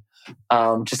crazy.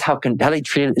 Just how they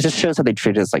treated, it just shows how they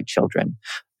treated us like children,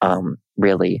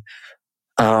 really.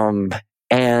 And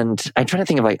I'm trying to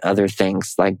think of like other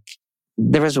things. Like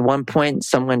there was one point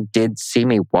someone did see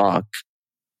me walk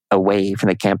away from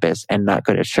the campus and not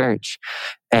go to church.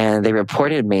 And they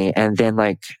reported me. And then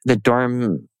like the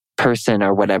dorm person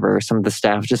or whatever, some of the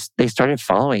staff they started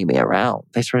following me around.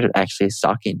 They started actually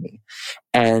stalking me.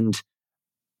 And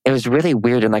it was really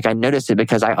weird. And like I noticed it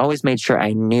because I always made sure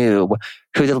I knew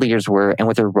who the leaders were and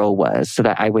what their role was so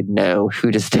that I would know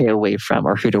who to stay away from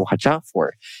or who to watch out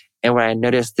for. And when I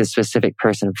noticed this specific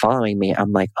person following me,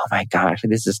 I'm like, oh my gosh,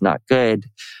 this is not good.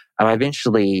 I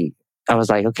eventually I was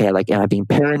like, okay, like, am I being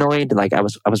paranoid? Like I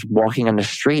was walking on the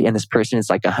street and this person is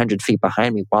like 100 feet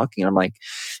behind me walking. I'm like,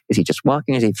 is he just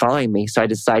walking? Is he following me? So I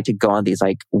decided to go on these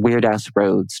like weird ass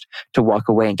roads to walk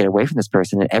away and get away from this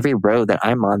person. And every road that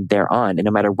I'm on, they're on. And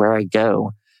no matter where I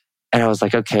go. And I was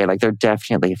like, okay, like they're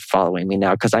definitely following me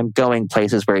now because I'm going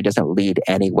places where it doesn't lead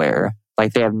anywhere.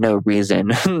 Like they have no reason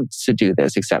to do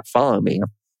this except follow me.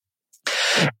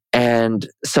 And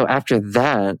so after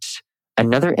that,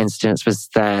 another instance was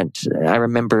that I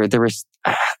remember there was,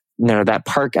 that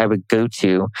park I would go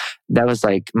to, that was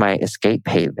like my escape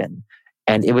haven.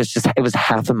 And it was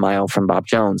half a mile from Bob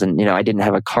Jones. And, I didn't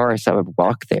have a car, so I would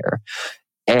walk there.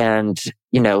 And,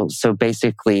 so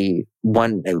basically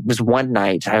it was one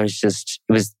night it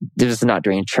was not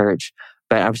during church,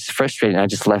 but I was frustrated and I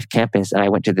just left campus and I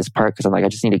went to this park because I'm like, I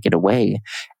just need to get away.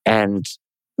 And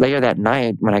later that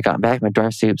night, when I got back, my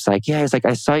dorm super's like, yeah, he's like,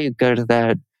 I saw you go to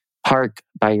that park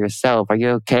by yourself. Are you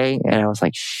okay? And I was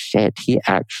like, shit, he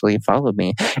actually followed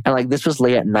me. And like, this was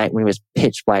late at night when it was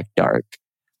pitch black dark.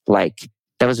 Like,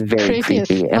 that was very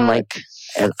creepy. And like,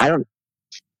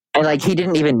 and like, he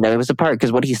didn't even know it was a park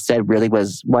because what he said really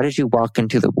was, why did you walk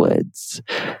into the woods?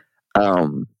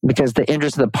 Because the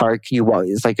entrance of the park you walk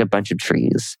is like a bunch of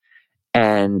trees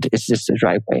and it's just a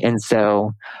driveway. And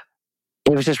so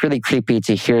it was just really creepy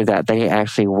to hear that he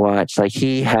actually watched, like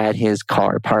he had his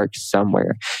car parked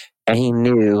somewhere and he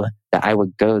knew that I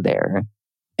would go there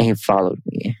and he followed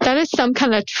me. That is some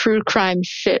kind of true crime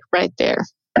shit right there.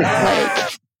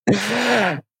 Like,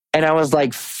 and I was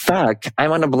like, fuck,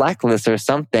 I'm on a blacklist or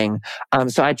something.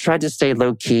 So I tried to stay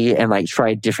low key and like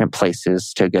try different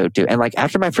places to go to. And like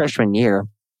after my freshman year,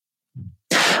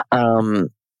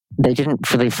 they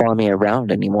didn't really follow me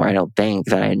around anymore, I don't think,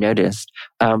 that I noticed.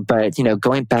 But,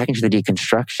 going back into the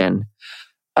deconstruction,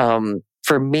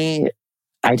 for me,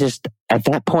 at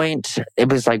that point, it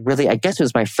was like really, I guess it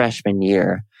was my freshman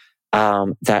year,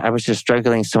 that I was just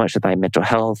struggling so much with my mental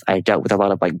health. I dealt with a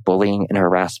lot of like bullying and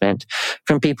harassment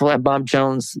from people at Bob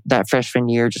Jones that freshman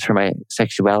year, just for my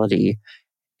sexuality.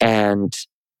 And,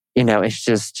 it's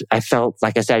just, I felt,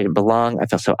 like I said, I didn't belong. I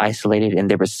felt so isolated and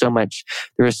there were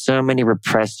so many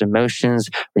repressed emotions,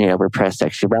 repressed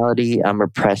sexuality,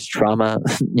 repressed trauma,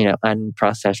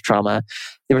 unprocessed trauma.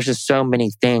 There was just so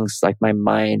many things, like my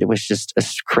mind, it was just a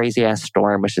crazy ass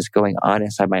storm was just going on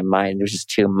inside my mind. It was just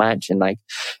too much. And like,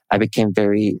 I became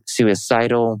very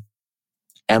suicidal.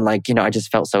 And like, I just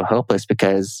felt so hopeless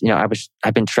because,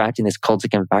 I've been trapped in this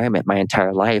cultic environment my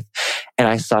entire life and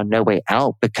I saw no way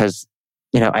out because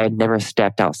I had never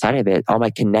stepped outside of it. All my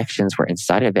connections were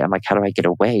inside of it. I'm like, how do I get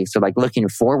away? So like looking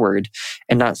forward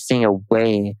and not seeing a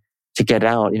way to get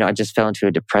out, I just fell into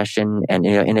a depression. And,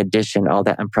 in addition, all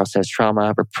that unprocessed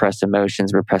trauma, repressed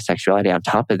emotions, repressed sexuality on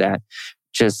top of that,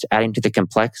 just adding to the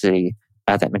complexity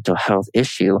of that mental health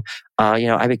issue.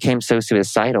 I became so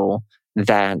suicidal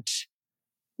that,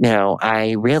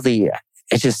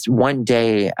 it's just one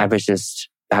day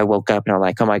I woke up and I'm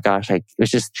like, oh my gosh, like it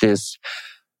was just this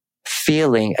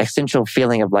essential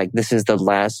feeling of like, this is the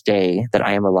last day that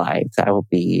I am alive, that I will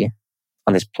be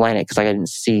on this planet, because I didn't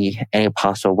see any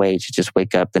possible way to just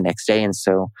wake up the next day. And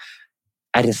so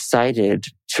I decided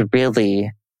to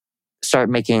really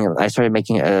started making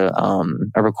a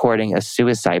recording, a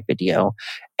suicide video.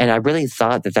 And I really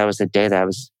thought that was the day that I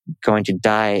was going to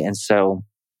die. And so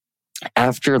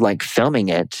after like filming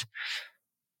it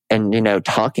and,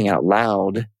 talking out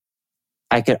loud,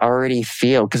 I could already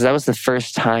feel, because that was the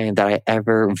first time that I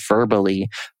ever verbally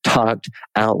talked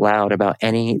out loud about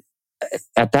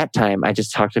at that time, I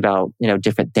just talked about,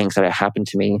 different things that had happened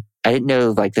to me. I didn't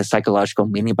know like the psychological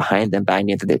meaning behind them, but I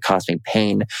knew that they caused me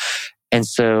pain. And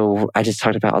so I just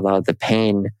talked about a lot of the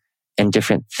pain and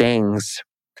different things.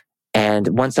 And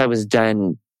once I was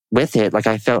done with it, like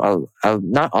I felt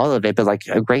not all of it, but like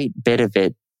a great bit of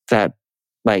it, that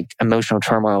like emotional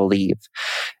turmoil leave.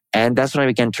 And that's when I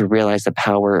began to realize the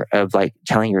power of like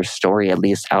telling your story, at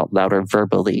least out loud or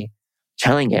verbally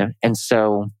telling it. And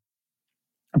so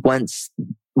once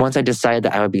I decided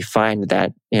that I would be fine with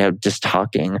that, just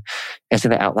talking and so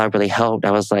that out loud really helped,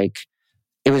 I was like,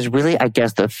 it was really, I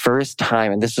guess, the first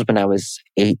time, and this was when I was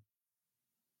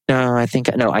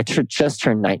I just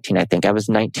turned 19, I think. I was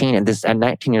 19, and at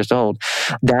 19 years old,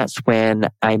 that's when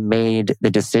I made the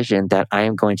decision that I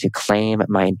am going to claim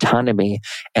my autonomy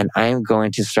and I am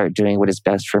going to start doing what is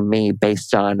best for me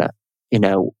based on,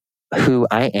 who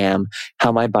I am,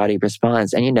 how my body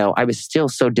responds. And, I was still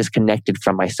so disconnected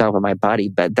from myself and my body,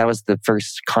 but that was the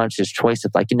first conscious choice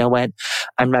of like, you know what?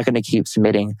 I'm not going to keep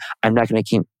submitting. I'm not going to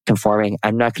keep conforming.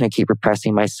 I'm not going to keep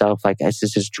repressing myself. Like, it's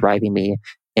just driving me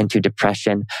into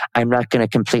depression. I'm not going to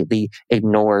completely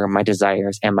ignore my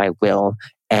desires and my will.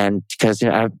 And because,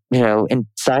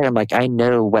 inside I'm like, I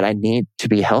know what I need to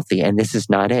be healthy, and this is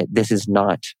not it. This is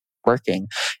not working.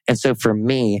 And so for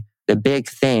me, the big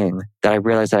thing that I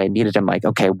realized that I needed, I'm like,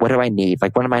 okay, what do I need?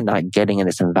 Like, what am I not getting in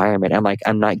this environment? I'm like,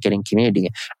 I'm not getting community.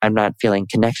 I'm not feeling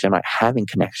connection. I'm not having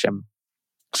connection.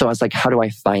 So I was like, how do I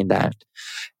find that?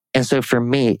 And so for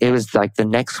me, it was like the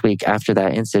next week after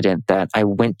that incident that I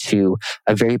went to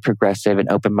a very progressive and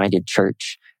open-minded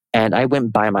church. And I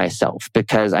went by myself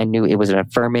because I knew it was an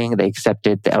affirming. They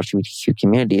accepted the LGBTQ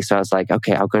community. So I was like,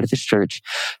 okay, I'll go to this church.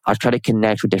 I'll try to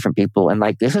connect with different people. And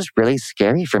like, this was really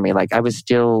scary for me. Like I was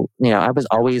still, I was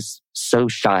always so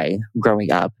shy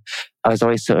growing up. I was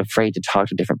always so afraid to talk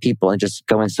to different people and just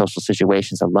go in social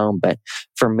situations alone. But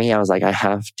for me, I was like, I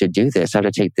have to do this. I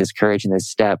have to take this courage and this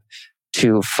step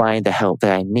to find the help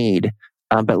that I need.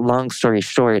 But long story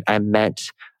short, I met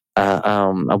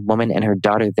a woman and her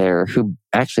daughter there who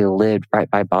actually lived right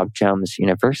by Bob Jones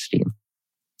University.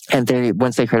 And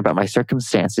once they heard about my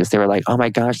circumstances, they were like, oh my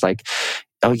gosh, like,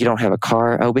 oh, you don't have a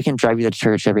car? Oh, we can drive you to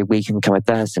church every week. You can come with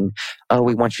us. And oh,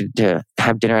 we want you to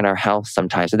have dinner in our house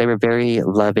sometimes. So they were very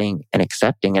loving and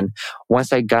accepting. And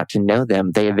once I got to know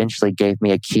them, they eventually gave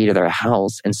me a key to their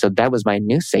house. And so that was my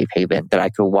new safe haven that I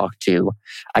could walk to.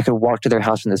 I could walk to their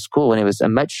house from the school, and it was a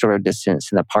much shorter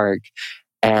distance in the park.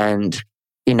 And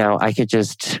I could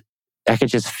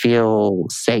just feel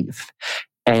safe.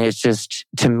 And it's just,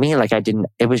 to me, like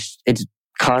it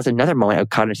caused another moment of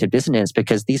cognitive dissonance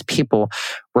because these people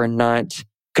were not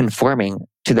conforming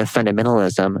to the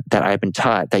fundamentalism that I've been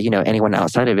taught, that, anyone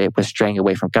outside of it was straying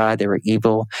away from God, they were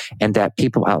evil, and that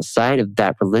people outside of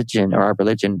that religion or our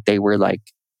religion, they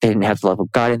didn't have the love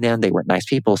of God in them, they weren't nice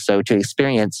people. So to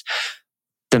experience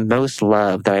the most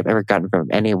love that I've ever gotten from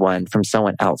anyone, from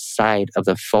someone outside of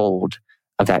the fold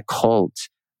of that cult,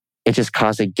 it just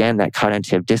caused again that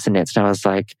cognitive dissonance. And I was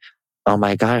like, oh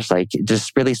my gosh, like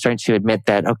just really starting to admit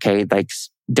that, okay, like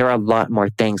there are a lot more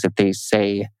things that they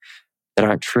say that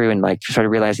aren't true. And like started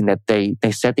realizing that they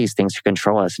said these things to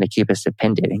control us and to keep us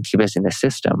dependent and keep us in the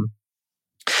system.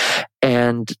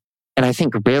 And I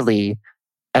think really,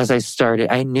 as I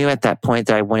started, I knew at that point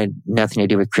that I wanted nothing to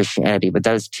do with Christianity, but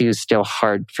that was still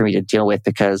hard for me to deal with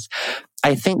because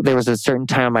I think there was a certain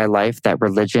time in my life that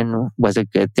religion was a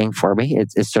good thing for me.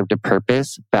 It served a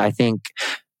purpose, but I think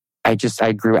I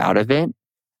grew out of it.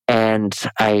 And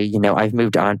I've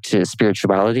moved on to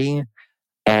spirituality.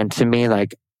 And to me,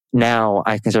 like now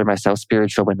I consider myself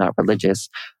spiritual, but not religious.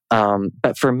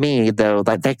 But for me though,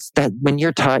 that's when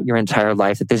you're taught your entire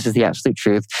life that this is the absolute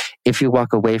truth, if you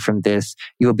walk away from this,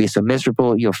 you will be so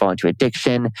miserable, you'll fall into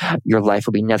addiction, your life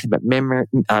will be nothing but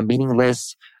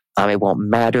meaningless. It won't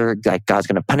matter. Like God's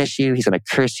going to punish you. He's going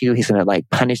to curse you. He's going to like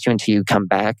punish you until you come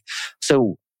back.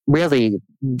 So really,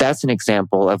 that's an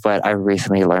example of what I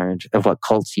recently learned of what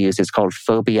cults use. It's called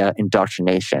phobia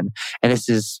indoctrination. And this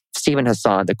is Stephen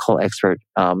Hassan, the cult expert,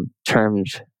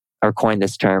 coined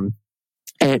this term.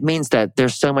 And it means that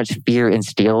there's so much fear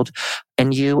instilled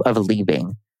in you of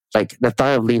leaving. Like the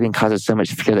thought of leaving causes so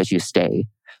much fear that you stay.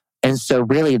 And so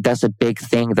really, that's a big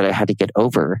thing that I had to get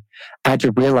over. I had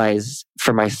to realize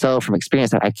for myself, from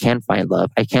experience, that I can find love.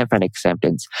 I can find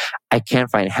acceptance. I can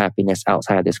find happiness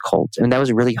outside of this cult. And that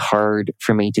was really hard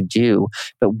for me to do.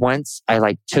 But once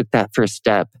I took that first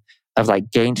step of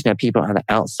getting to know people on the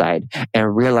outside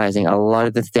and realizing a lot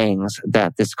of the things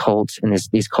that this cult and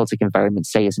these cultic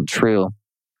environments say isn't true,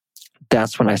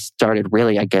 that's when I started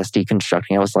really, I guess,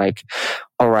 deconstructing. I was like,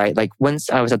 all right, once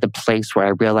I was at the place where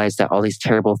I realized that all these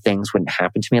terrible things wouldn't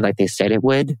happen to me like they said it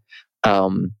would,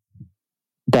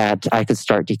 that I could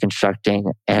start deconstructing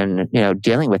and,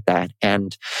 dealing with that.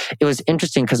 And it was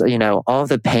interesting because, all of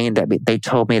the pain that they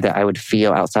told me that I would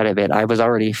feel outside of it, I was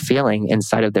already feeling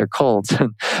inside of their cult.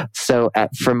 So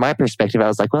from my perspective, I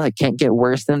was like, well, it can't get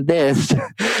worse than this.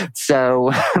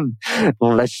 So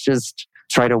let's just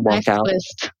try to walk out.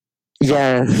 Twist.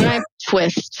 Yes. Knife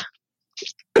twist.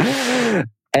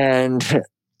 And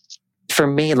for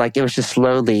me, it was just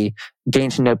slowly getting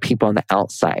to know people on the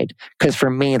outside. Because for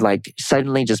me,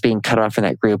 suddenly just being cut off from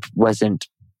that group wasn't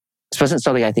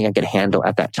something I think I could handle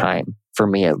at that time, for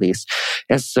me at least.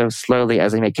 And so slowly,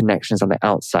 as I made connections on the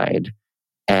outside,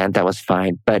 and that was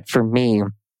fine. But for me,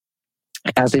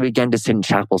 as I began to sit in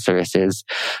chapel services,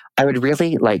 I would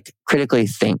really critically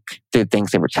think through things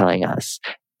they were telling us.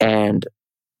 And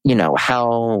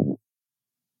how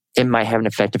it might have an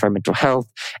effect of our mental health,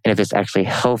 and if it's actually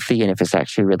healthy, and if it's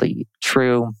actually really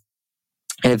true.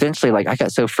 And eventually, I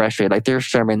got so frustrated. Their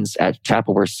sermons at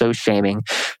chapel were so shaming,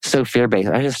 so fear-based.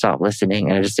 I just stopped listening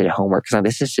and I just did homework because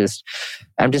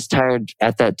I'm just tired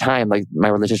at that time. Like my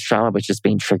religious trauma was just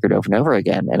being triggered over and over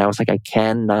again. And I was like, I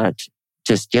cannot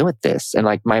just deal with this. And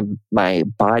like my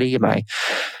body, my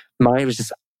mind was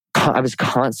just, I was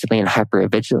constantly in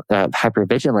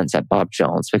hypervigilance at Bob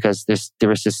Jones because there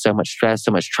was just so much stress,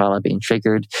 so much trauma being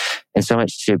triggered and so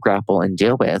much to grapple and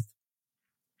deal with.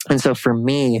 And so for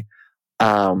me,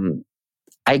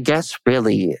 I guess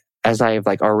really, as I've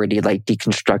like already like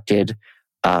deconstructed,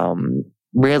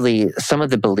 really some of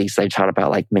the beliefs I taught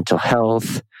about like mental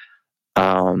health,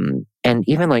 and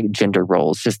even like gender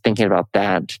roles, just thinking about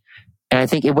that. And I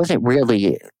think it wasn't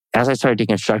really, as I started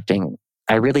deconstructing,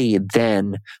 I really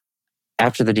then,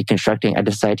 after the deconstructing, I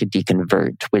decided to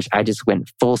deconvert, which I just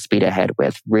went full speed ahead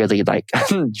with, really like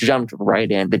jumped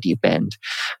right in the deep end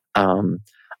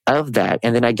of that.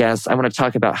 And then I guess I want to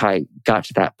talk about how I got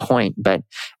to that point. But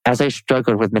as I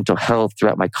struggled with mental health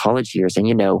throughout my college years, and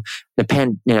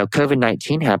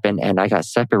COVID-19 happened, and I got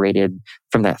separated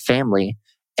from that family,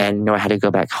 and I had to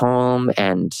go back home,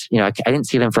 and I didn't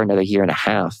see them for another year and a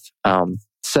half.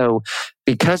 So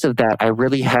because of that, I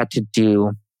really had to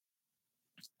do.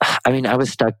 I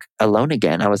was stuck alone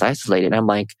again. I was isolated. I'm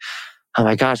like, oh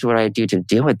my gosh, what do I do to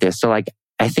deal with this? So like,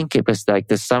 I think it was like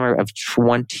the summer of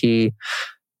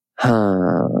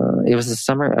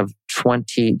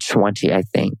 2020, I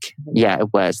think. Yeah,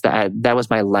 it was. That was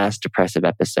my last depressive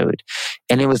episode.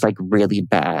 And it was like really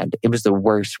bad. It was the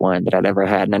worst one that I'd ever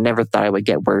had. And I never thought it would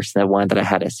get worse than the one that I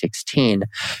had at 16.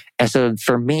 And so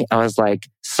for me, I was like,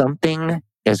 something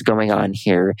is going on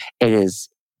here. It is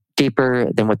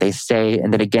deeper than what they say.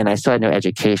 And then again, I still had no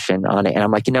education on it. And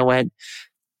I'm like, you know what?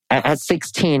 At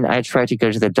 16, I tried to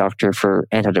go to the doctor for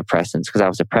antidepressants because I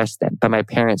was depressed then, but my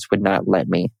parents would not let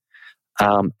me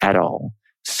at all.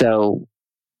 So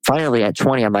finally at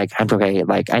 20, I'm like, I'm okay.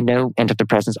 Like, I know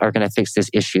antidepressants are going to fix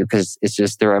this issue because it's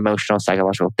just, they're emotional,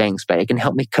 psychological things, but it can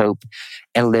help me cope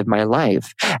and live my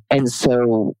life. And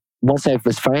so once I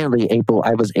was finally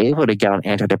I was able to get on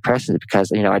antidepressants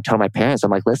because, I told my parents, I'm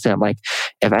like, listen,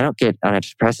 if I don't get on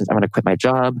antidepressants, I'm going to quit my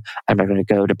job. I'm not going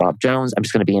to go to Bob Jones. I'm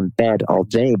just going to be in bed all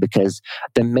day because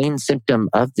the main symptom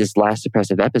of this last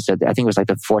depressive episode, I think it was like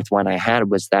the fourth one I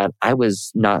had, was that I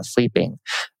was not sleeping.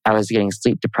 I was getting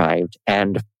sleep deprived.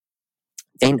 And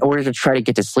in order to try to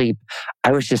get to sleep,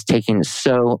 I was just taking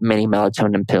so many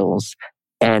melatonin pills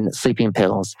and sleeping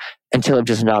pills until it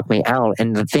just knocked me out.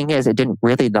 And the thing is, it didn't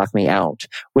really knock me out,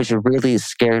 which really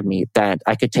scared me that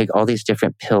I could take all these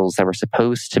different pills that were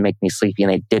supposed to make me sleepy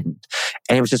and they didn't.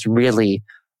 And it was just really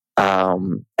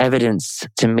evidence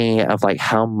to me of like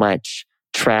how much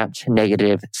trapped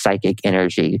negative psychic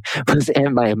energy was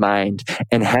in my mind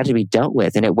and had to be dealt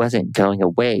with, and it wasn't going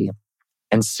away.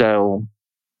 And so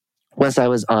once I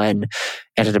was on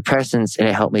antidepressants and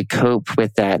it helped me cope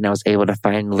with that, and I was able to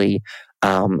finally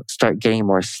start getting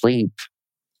more sleep.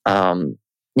 I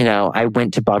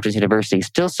went to Bob Jones University,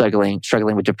 still struggling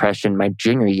with depression my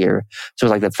junior year. So it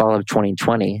was like the fall of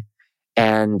 2020.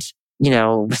 And,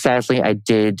 sadly, I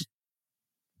did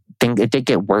think it did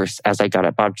get worse as I got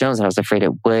at Bob Jones, and I was afraid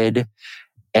it would.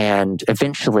 And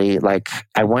eventually,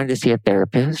 I wanted to see a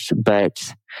therapist,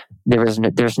 but there's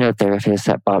no therapist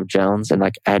at Bob Jones, and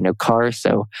I had no car,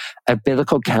 so a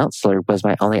biblical counselor was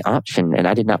my only option, and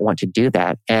I did not want to do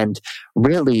that. And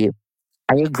really,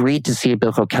 I agreed to see a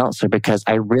biblical counselor because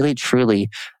I really, truly,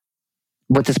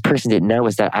 what this person didn't know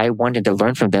is that I wanted to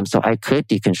learn from them so I could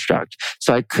deconstruct,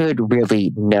 so I could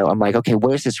really know. I'm like, okay,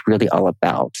 what is this really all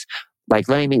about? Let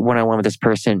me meet one-on-one with this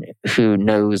person who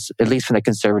knows, at least from the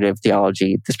conservative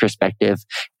theology, this perspective.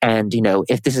 And,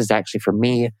 if this is actually for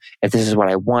me, if this is what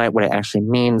I want, what it actually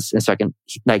means. And so I can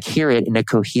hear it in a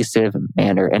cohesive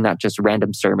manner and not just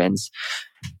random sermons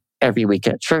every week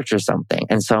at church or something.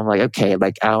 And so I'm like, okay,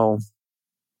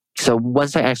 so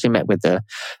once I actually met with a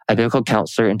biblical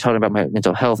counselor and told him about my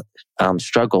mental health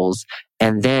struggles,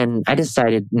 and then I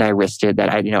decided and I risked it that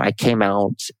I came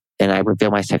out and I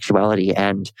revealed my sexuality.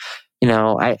 And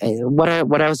what I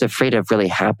was afraid of really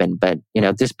happened. But,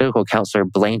 this biblical counselor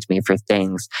blamed me for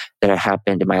things that had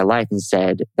happened in my life and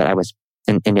said that I was,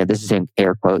 and this is in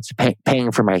air quotes,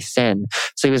 paying for my sin.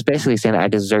 So he was basically saying that I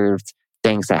deserved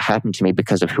things that happened to me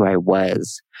because of who I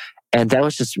was. And that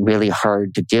was just really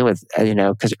hard to deal with,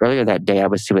 because earlier that day I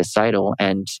was suicidal,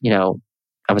 and,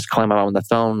 I was calling my mom on the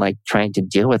phone, trying to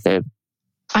deal with it.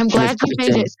 I'm glad you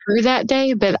made it through that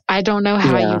day, but I don't know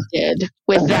how you did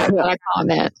with that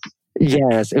comment.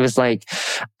 Yes, it was I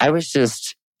was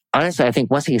just, honestly, I think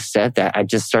once he said that, I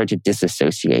just started to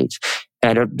disassociate.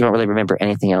 And I don't really remember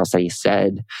anything else that he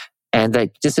said. And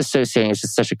disassociating is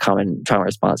just such a common trauma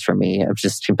response for me, of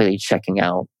just completely checking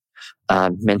out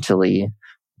mentally.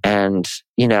 And,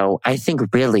 I think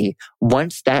really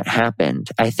once that happened,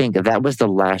 I think that was the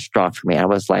last straw for me. I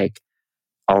was like,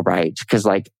 all right. Cause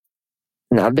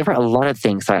now, there were a lot of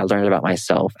things that I learned about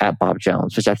myself at Bob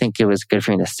Jones, which I think it was good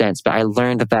for me in a sense, but I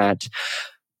learned that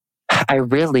I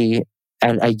really,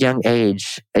 at a young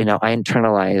age, I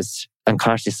internalized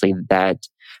unconsciously that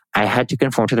I had to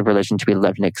conform to the religion to be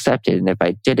loved and accepted. And if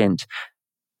I didn't,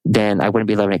 then I wouldn't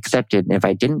be loved and accepted. And if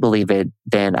I didn't believe it,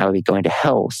 then I would be going to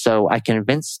hell. So I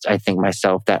convinced, I think,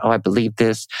 myself that, I believe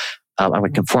this, I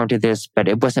would conform to this, but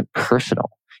it wasn't personal.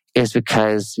 It's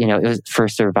because, it was for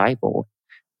survival.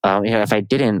 If I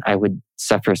didn't, I would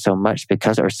suffer so much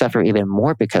or suffer even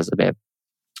more because of it.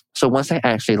 So once I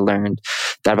actually learned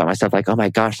that about myself, like, oh my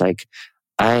gosh, like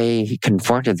I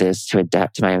conform to this to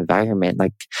adapt to my environment.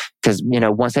 Like, cause,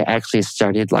 once I actually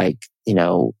started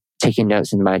taking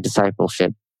notes in my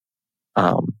discipleship,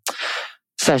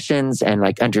 sessions and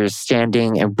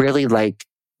understanding and really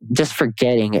just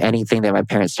forgetting anything that my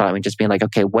parents taught me, just being like,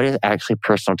 okay, what is actually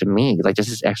personal to me? Does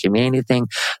this actually mean anything?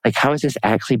 How is this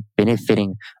actually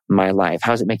benefiting my life?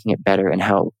 How is it making it better? And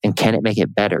can it make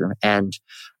it better? And,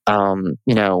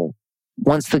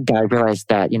 once the guy realized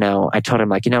that, I told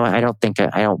him I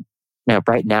don't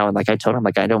right now. And I told him,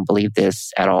 I don't believe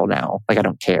this at all now. I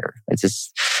don't care. It's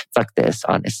just, fuck this,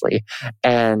 honestly.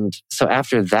 And so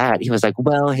after that, he was like,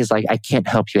 well, I can't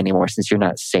help you anymore since you're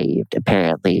not saved,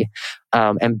 apparently.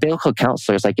 And biblical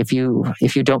counselors, if you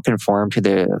don't conform to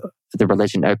the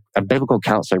religion, a biblical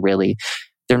counselor really,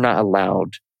 they're not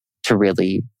allowed to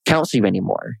really counsel you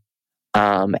anymore.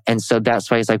 And so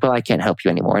that's why he's like, well, I can't help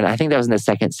you anymore. And I think that was in the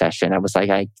second session. I was like,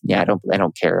 I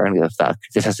don't care. I don't give a fuck.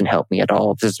 This hasn't helped me at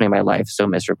all. This has made my life so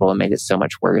miserable and made it so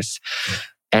much worse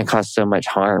and caused so much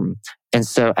harm. And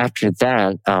so after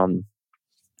that,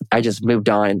 I just moved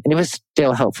on, and it was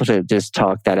still helpful to just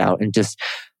talk that out. And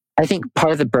I think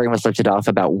part of the burden was lifted off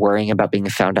about worrying about being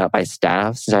found out by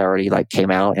staff, since I already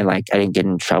came out and I didn't get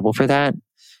in trouble for that.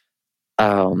 So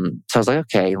I was like,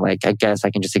 okay, I guess I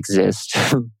can just exist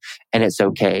and it's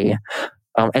okay.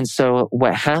 And so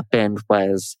what happened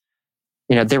was,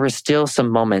 there were still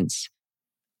some moments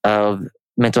of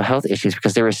mental health issues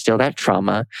because there was still that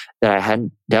trauma that I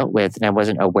hadn't dealt with and I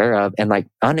wasn't aware of. And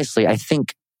honestly, I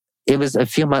think it was a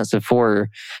few months before,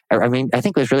 I think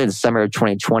it was really the summer of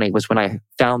 2020 was when I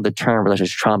found the term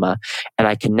religious trauma and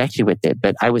I connected with it,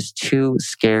 but I was too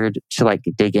scared to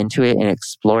dig into it and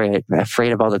explore it,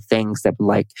 afraid of all the things that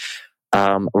would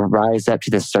rise up to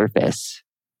the surface.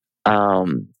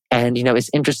 And, it's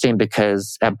interesting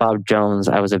because at Bob Jones,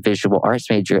 I was a visual arts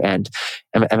major and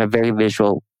I'm a very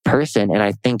visual person. And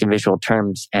I think in visual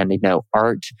terms and,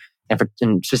 art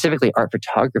and specifically art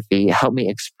photography helped me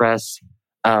express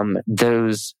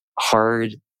those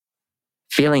hard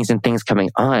feelings and things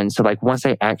coming on. So once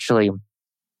I actually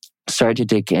started to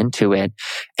dig into it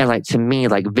and to me,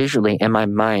 visually in my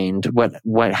mind,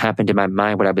 what happened in my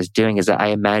mind, what I was doing is that I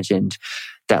imagined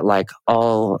that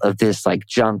all of this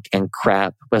junk and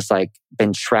crap was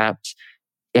been trapped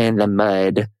in the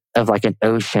mud of an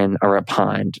ocean or a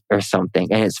pond or something.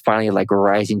 And it's finally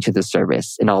rising to the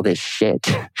surface and all this shit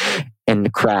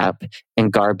and crap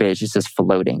and garbage is just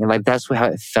floating. And that's how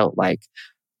it felt when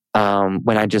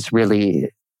I just really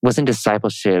was in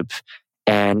discipleship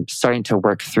and starting to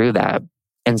work through that.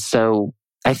 And so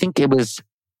I think it was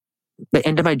the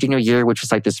end of my junior year, which was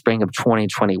the spring of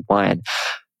 2021.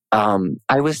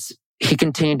 He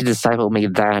continued to disciple me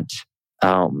that,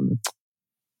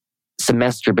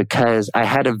 semester because I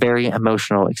had a very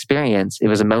emotional experience. It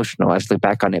was emotional as I look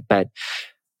back on it, but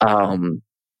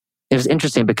it was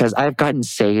interesting because I've gotten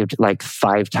saved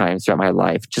 5 times throughout my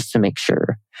life just to make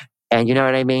sure. And you know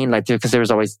what I mean? Because there was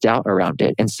always doubt around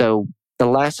it. And so the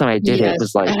last time I did it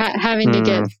was having to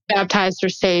get baptized or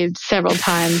saved several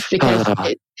times because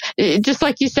it, just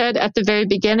like you said at the very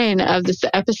beginning of this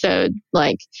episode,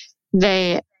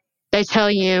 they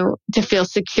tell you to feel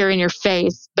secure in your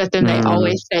faith, but then they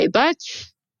always say, but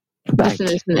this and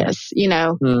this and this,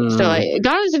 So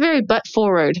God is a very butt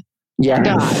forward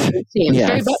God, it seems.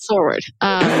 Very butt forward.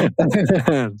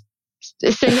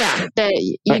 So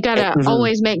that you gotta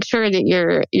always make sure that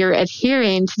you're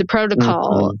adhering to the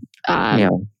protocol.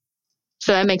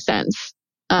 So that makes sense.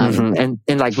 And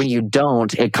when you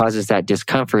don't, it causes that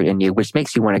discomfort in you, which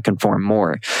makes you want to conform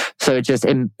more. So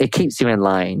it keeps you in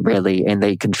line, really, and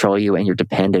they control you and you're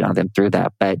dependent on them through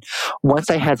that. But once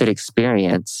I had that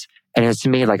experience, and it was to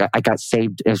me, I got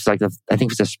saved, it was I think it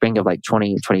was the spring of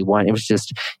 2021.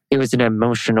 It was an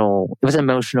emotional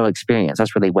experience.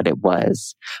 That's really what it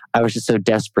was. I was just so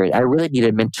desperate. I really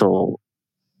needed mental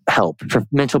help,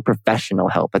 mental professional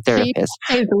help, a therapist.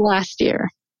 So you saved last year.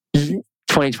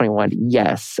 2021.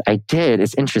 Yes, I did.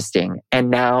 It's interesting. And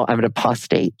now I'm an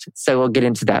apostate. So we'll get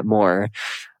into that more.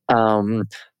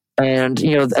 And,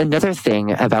 another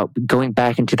thing about going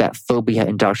back into that phobia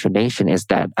indoctrination is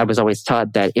that I was always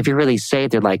taught that if you're really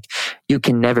saved, they're like, you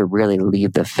can never really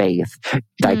leave the faith.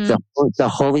 Like the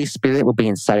Holy Spirit will be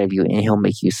inside of you and he'll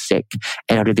make you sick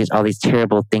and he'll do all these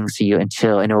terrible things to you and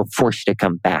it will force you to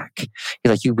come back.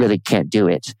 You're like, you really can't do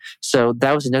it. So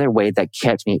that was another way that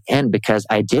kept me in because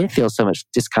I did feel so much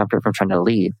discomfort from trying to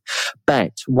leave.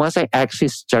 But once I actually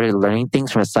started learning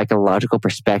things from a psychological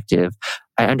perspective,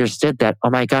 I understood that, oh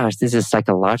my gosh, this is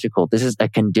psychological. This is a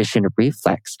conditioned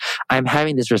reflex. I'm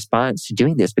having this response to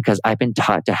doing this because I've been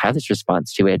taught to have this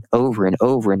response to it over and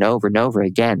over and over and over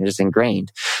again. It is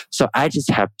ingrained. So I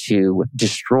just have to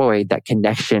destroy that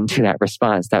connection to that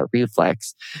response, that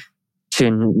reflex, to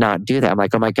not do that. I'm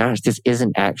like, oh my gosh, this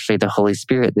isn't actually the Holy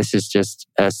Spirit. This is just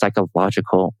a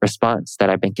psychological response that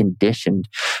I've been conditioned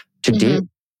to do.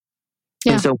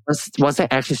 Yeah. And so once I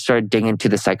actually started digging into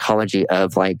the psychology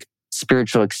of like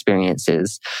spiritual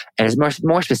experiences, and it's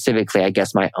more specifically, I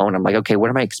guess, my own, I'm like, okay, what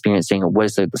am I experiencing? What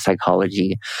is the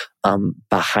psychology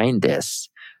behind this?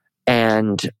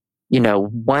 And,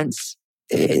 once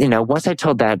I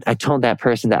told that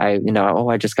person that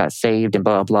I just got saved and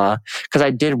blah, blah, blah, because I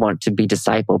did want to be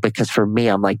discipled, because for me,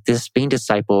 I'm like, this being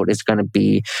discipled is going to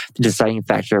be the deciding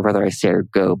factor of whether I stay or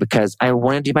go, because I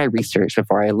want to do my research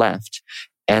before I left.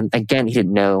 And again, he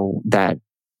didn't know that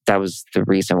was the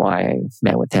reason why I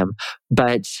met with him.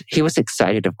 But he was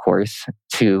excited, of course,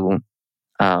 to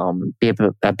be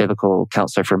a biblical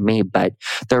counselor for me. But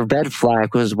the red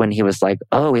flag was when he was like,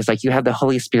 you have the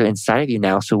Holy Spirit inside of you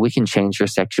now, so we can change your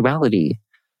sexuality.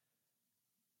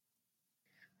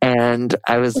 And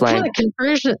I was what like, kind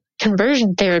of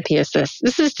conversion therapy is this?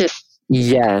 This is just...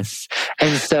 Yes.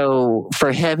 And so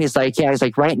for him, he's like,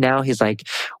 right now, he's like,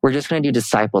 we're just going to do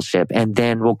discipleship and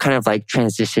then we'll kind of like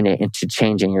transition it into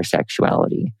changing your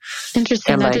sexuality.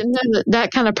 Interesting. And I didn't know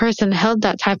that kind of person held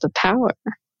that type of power.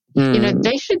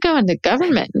 They should go into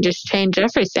government and just change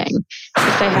everything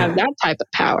if they have that type of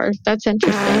power. That's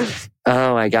interesting.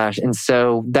 Oh my gosh. And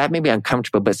so that made me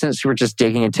uncomfortable. But since we're just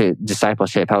digging into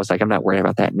discipleship, I was like, I'm not worried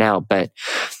about that now. But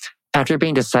after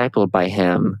being discipled by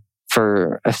him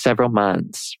for several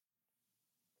months,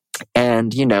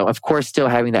 and, of course, still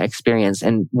having that experience.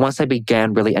 And once I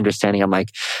began really understanding, I'm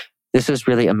like, this is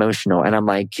really emotional. And I'm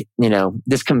like,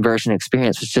 this conversion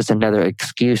experience was just another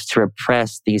excuse to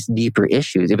repress these deeper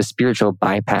issues. It was spiritual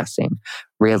bypassing,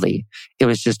 really. It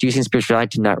was just using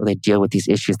spirituality to not really deal with these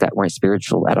issues that weren't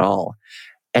spiritual at all.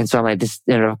 And so I'm like, this,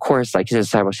 and of course, like his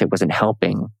discipleship wasn't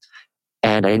helping.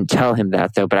 And I didn't tell him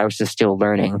that though, but I was just still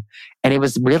learning. And it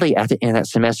was really at the end of that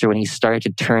semester when he started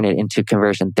to turn it into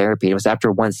conversion therapy. It was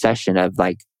after one session of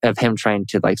him trying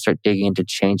to start digging into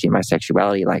changing my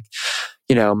sexuality.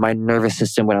 My nervous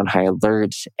system went on high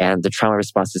alert and the trauma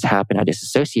responses happened. I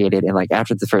disassociated. And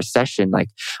after the first session,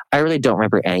 I really don't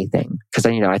remember anything because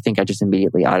I think I just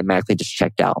immediately automatically just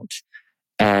checked out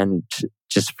and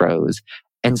just froze.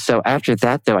 And so after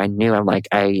that, though, I knew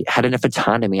I had enough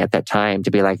autonomy at that time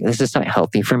to be like, this is not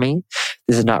healthy for me.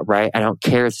 This is not right. I don't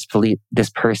care if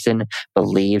this person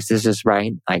believes this is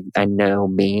right. I know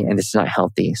me and this is not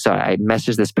healthy. So I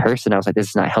messaged this person. I was like, this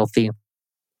is not healthy.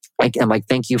 I'm like,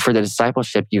 thank you for the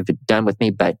discipleship you've done with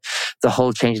me. But the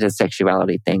whole change in the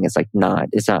sexuality thing is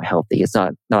it's not healthy. It's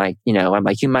not I'm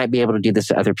like, you might be able to do this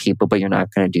to other people, but you're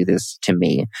not going to do this to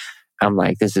me. I'm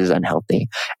like, this is unhealthy.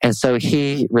 And so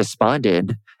he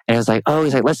responded and was like,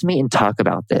 he's like, let's meet and talk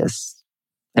about this.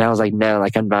 And I was like, no,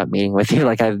 I'm not meeting with you.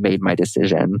 I've made my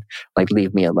decision.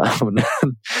 Leave me alone.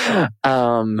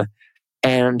 And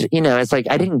it's I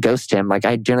didn't ghost him.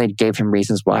 I generally gave him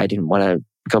reasons why I didn't want to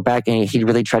go back. And he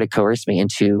really tried to coerce me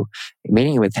into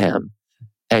meeting with him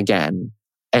again.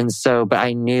 And so, but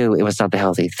I knew it was not the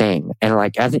healthy thing. And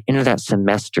at the end of that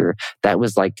semester, that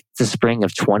was the spring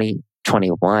of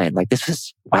 2021. This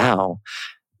was, wow,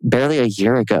 barely a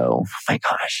year ago. Oh my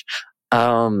gosh.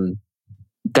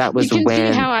 That was you can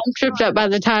when... see how I'm tripped up by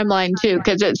the timeline too,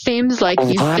 because it seems like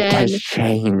you've been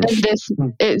in this,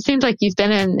 it seems like you've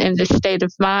been in this state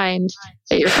of mind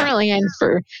that you're currently in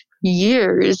for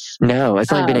years. No,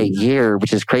 it's only been a year,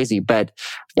 which is crazy, but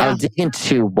I'll dig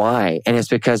into why. And it's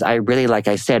because I really, like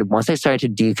I said, once I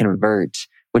started to deconvert,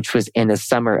 which was in the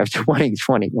summer of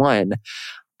 2021,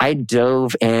 I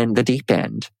dove in the deep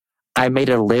end. I made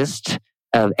a list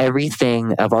of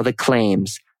everything, of all the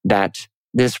claims that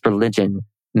this religion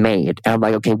made. And I'm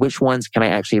like, okay, which ones can I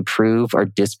actually prove or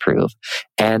disprove?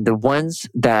 And the ones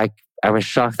that I was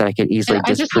shocked that I could easily disprove.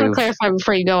 I just want to clarify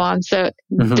before you go on. So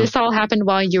this all happened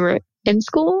while you were in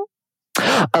school?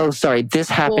 Oh, sorry. This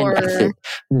happened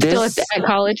still at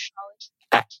college?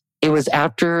 It was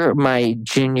after my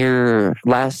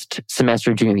last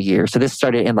semester junior year. So this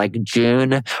started in like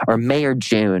May or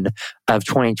June of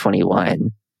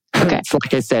 2021. Okay. So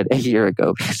like I said, a year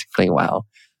ago, basically. Wow.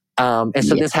 And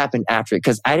so this happened after it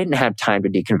because I didn't have time to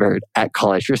deconvert at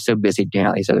college. You're so busy doing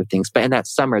all these other things. But in that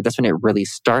summer, that's when it really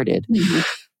started. Mm-hmm.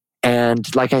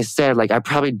 And like I said, like I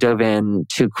probably dove in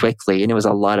too quickly and it was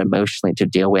a lot emotionally to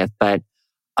deal with. But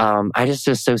I just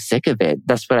was so sick of it.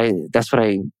 That's what I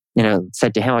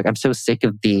said to him. Like, I'm so sick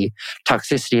of the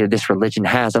toxicity that this religion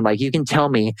has. I'm like, you can tell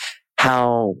me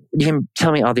all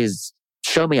these,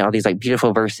 show me all these like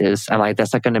beautiful verses. I'm like,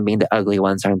 that's not going to mean the ugly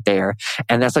ones aren't there.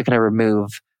 And that's not going to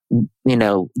remove,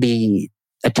 the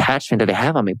attachment that they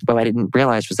have on me. But what I didn't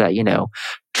realize was that,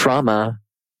 trauma,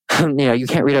 you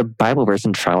can't read a Bible verse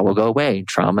and trauma will go away.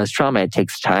 Trauma is trauma. It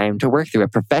takes time to work through. A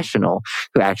professional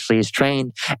who actually is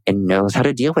trained and knows how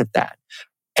to deal with that.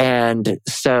 And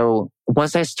so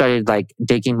once I started like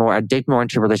digging more, I dig more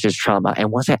into religious trauma.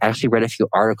 And once I actually read a few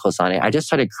articles on it, I just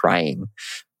started crying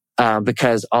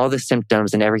because all the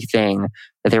symptoms and everything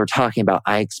that they were talking about,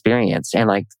 I experienced. And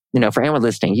like, for anyone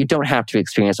listening, you don't have to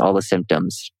experience all the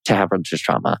symptoms to have religious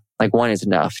trauma. Like one is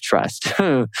enough, trust.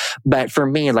 But for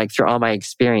me, like through all my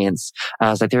experience,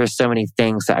 I was like, there are so many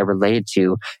things that I related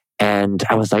to. And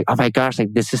I was like, oh my gosh,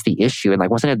 like this is the issue. And like,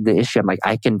 wasn't it the issue? I'm like,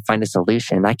 I can find a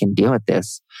solution. I can deal with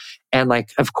this. And like,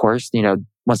 of course,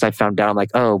 once I found out, I'm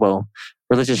like, oh, well,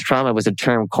 religious trauma was a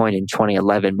term coined in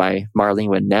 2011 by Marlene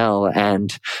Winell.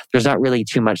 And there's not really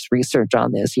too much research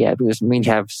on this yet because we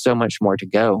have so much more to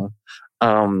go.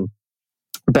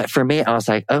 But for me, I was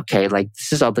like, okay, like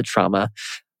this is all the trauma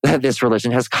that this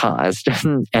religion has caused.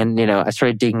 And, I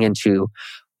started digging into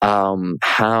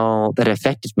how that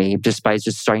affected me just by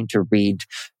just starting to read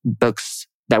books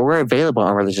that were available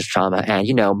on religious trauma. And,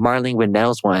 Marlene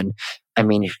Winell's one,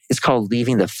 it's called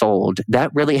Leaving the Fold.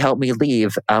 That really helped me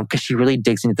leave because she really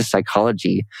digs into the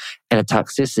psychology and the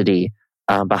toxicity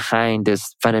behind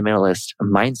this fundamentalist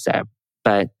mindset.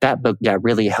 But that book,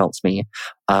 really helps me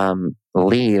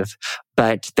leave.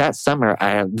 But that summer,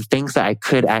 the things that I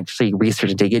could actually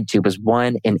research and dig into was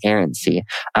one, inerrancy.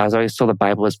 I was always told the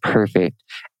Bible is perfect.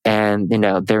 And,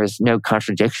 there is no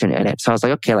contradiction in it. So I was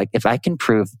like, okay, like if I can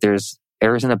prove there's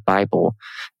errors in the Bible,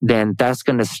 then that's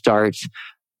going to start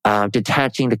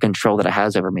detaching the control that it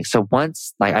has over me. So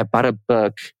once, like I bought a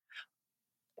book.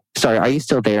 Sorry, are you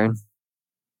still there?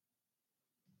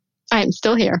 I'm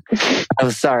still here.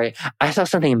 Oh, sorry. I saw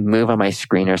something move on my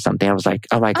screen or something. I was like,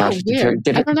 oh my gosh,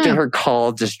 did her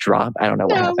call just drop? I don't know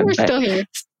what happened. We're still here.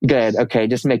 Good. Okay.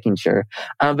 Just making sure.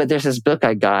 But there's this book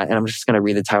I got and I'm just going to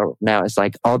read the title now. It's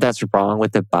like, All That's Wrong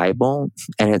with the Bible.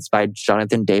 And it's by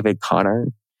Jonathan David Conner.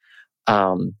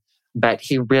 But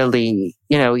he really,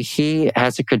 he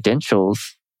has the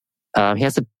credentials. He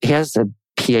has a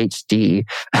PhD.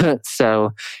 So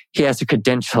he has the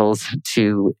credentials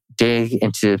to dig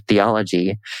into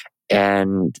theology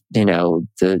and,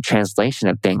 the translation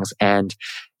of things. And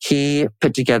he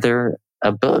put together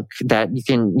a book that you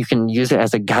can use it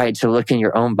as a guide to look in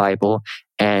your own Bible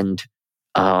and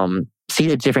see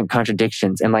the different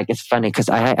contradictions. And like, it's funny because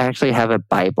I actually have a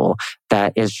Bible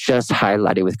that is just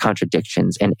highlighted with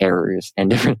contradictions and errors and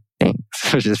different things,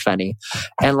 which is funny.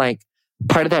 And like,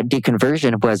 part of that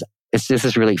deconversion was, this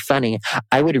is really funny.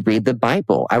 I would read the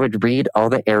Bible. I would read all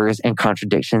the errors and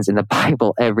contradictions in the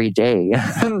Bible every day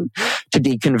to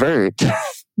deconvert.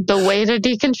 The way to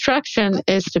deconstruction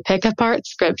is to pick apart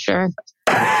scripture.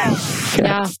 Yes.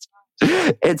 Yeah.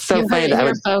 It's so funny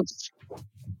that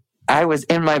I was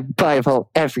in my Bible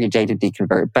every day to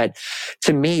deconvert. But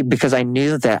to me, because I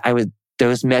knew that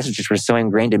those messages were so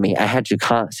ingrained in me, I had to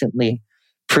constantly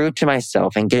prove to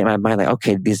myself and get in my mind like,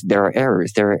 okay, there are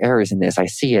errors in this. I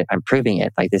see it. I'm proving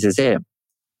it. Like, this is it.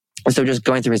 And so just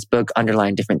going through his book,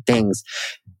 underlying different things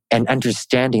and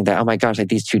understanding that, oh my gosh, like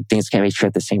these two things can't be true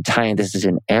at the same time. This is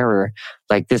an error.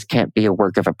 Like, this can't be a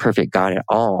work of a perfect God at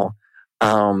all.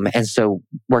 And so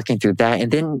working through that.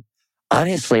 And then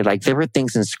honestly, like there were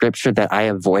things in scripture that I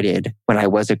avoided when I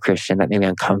was a Christian that made me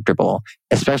uncomfortable,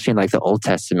 especially in like the Old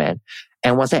Testament.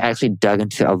 And once I actually dug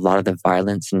into a lot of the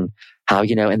violence and how,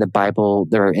 in the Bible,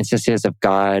 there are instances of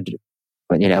God,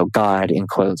 God in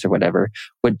quotes or whatever,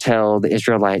 would tell the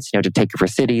Israelites, to take over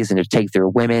cities and to take their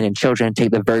women and children,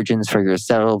 take the virgins for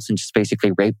yourselves and just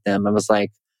basically rape them. I was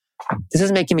like, this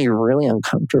is making me really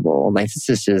uncomfortable. Like, this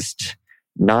is just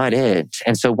not it.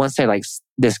 And so once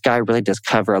this guy really does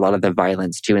cover a lot of the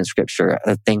violence too in scripture,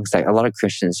 the things that a lot of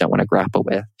Christians don't want to grapple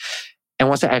with. And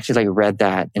once I actually read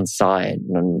that and saw it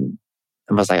and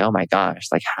I was like, oh my gosh,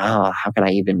 like how can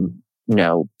I even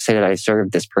say that I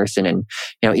served this person, and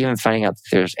even finding out that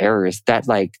there's errors, that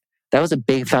was a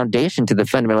big foundation to the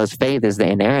fundamentalist faith, is the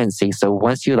inerrancy. So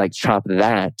once you chop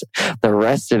that, the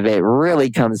rest of it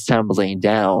really comes tumbling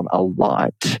down a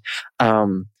lot.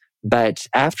 But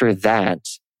after that,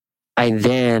 I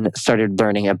then started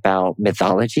learning about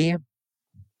mythology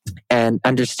and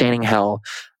understanding how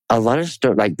a lot of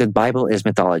the Bible is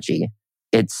mythology.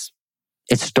 It's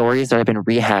stories that have been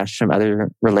rehashed from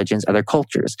other religions, other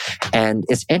cultures. And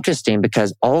it's interesting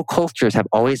because all cultures have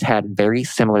always had very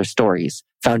similar stories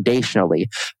foundationally.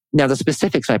 Now, the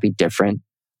specifics might be different,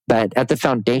 but at the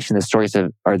foundation, the stories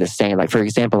are the same. Like, for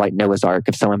example, Noah's Ark,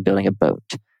 of someone building a boat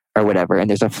or whatever, and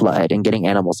there's a flood and getting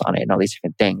animals on it and all these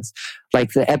different things.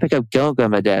 Like the Epic of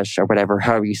Gilgamesh or whatever,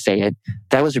 however you say it,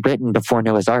 that was written before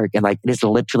Noah's Ark. And it is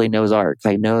literally Noah's Ark.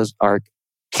 Noah's Ark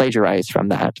plagiarized from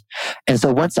that. And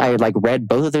so once I read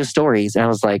both of those stories, and I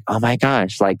was like, oh my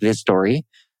gosh, this story,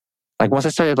 once I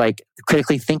started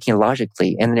critically thinking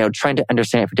logically and trying to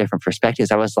understand it from different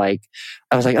perspectives, I was like,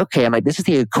 okay, this is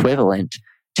the equivalent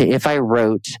to if I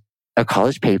wrote a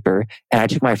college paper and I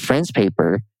took my friend's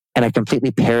paper and I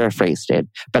completely paraphrased it,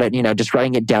 but just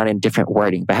writing it down in different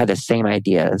wording, but I had the same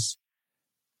ideas.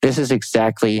 This is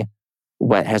exactly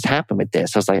what has happened with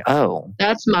this. I was like, oh.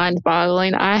 That's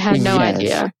mind-boggling. I had no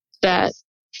idea that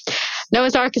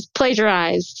Noah's Ark is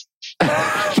plagiarized.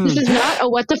 This is not a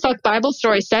what the fuck Bible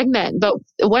story segment, but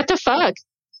what the fuck?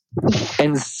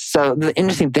 And so the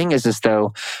interesting thing is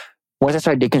though, once I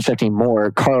started deconstructing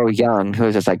more, Carl Jung, who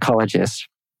is a psychologist,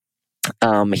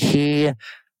 he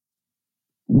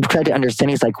tried to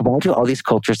understand, he's like, why do all these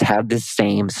cultures have the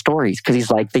same stories? Because he's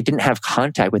like, they didn't have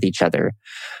contact with each other.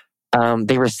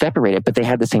 They were separated, but they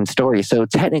had the same story. So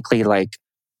technically,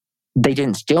 they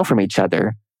didn't steal from each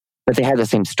other, but they had the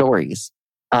same stories.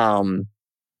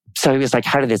 So he was like,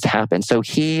 how did this happen? So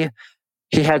he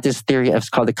had this theory it's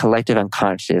called the collective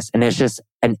unconscious. And it's just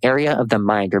an area of the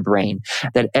mind or brain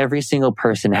that every single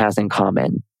person has in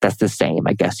common. That's the same,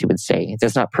 I guess you would say.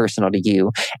 That's not personal to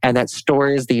you. And that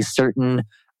stores these certain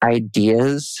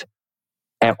ideas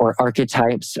or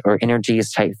archetypes or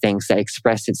energies type things that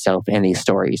express itself in these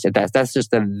stories. That's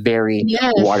just a very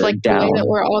watered down. The way that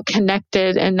we're all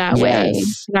connected in that way,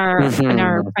 in our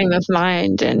frame of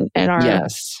mind and our...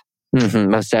 Yes.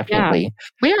 Mm-hmm, most definitely. Yeah.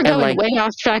 We are going way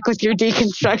off track with your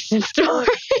deconstruction story.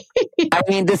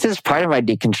 This is part of my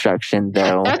deconstruction,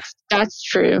 though. That's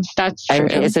true. That's true.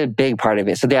 It's a big part of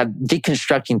it. So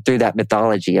deconstructing through that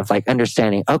mythology of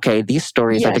understanding, okay, these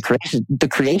stories, the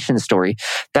creation story,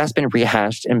 that's been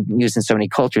rehashed and used in so many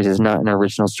cultures, is not an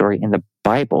original story in the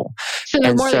Bible. So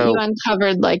the more that you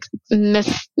uncovered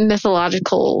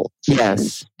mythological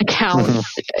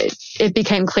accounts, it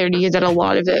became clear to you that a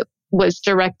lot of it was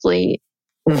directly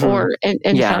or in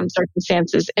some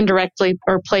circumstances indirectly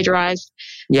or plagiarized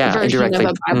version of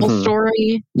a Bible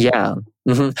story. Yeah.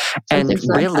 Mm-hmm. And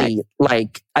really,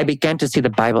 I began to see the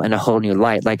Bible in a whole new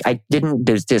light. I didn't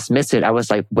dismiss it. I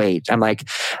was like, wait,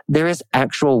 there is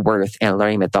actual worth in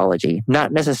learning mythology,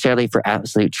 not necessarily for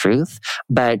absolute truth,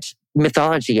 but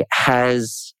mythology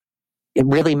is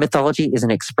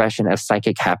an expression of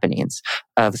psychic happenings,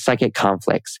 of psychic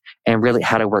conflicts, and really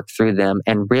how to work through them,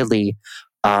 and really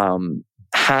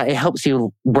how it helps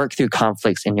you work through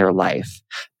conflicts in your life.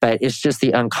 But it's just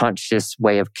the unconscious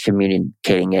way of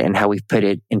communicating it and how we put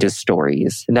it into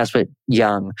stories. And that's what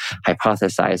Jung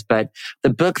hypothesized. But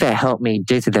the book that helped me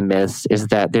dig through the myths is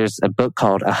that there's a book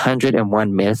called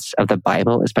 101 Myths of the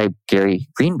Bible. It's by Gary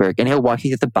Greenberg. And he'll walk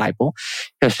you through the Bible.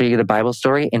 He'll show you the Bible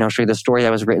story, and he'll show you the story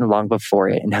that was written long before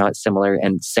it and how it's similar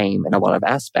and same in a lot of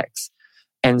aspects.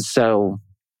 And so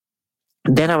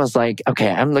then I was like,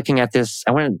 okay, I'm looking at this.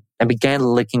 I began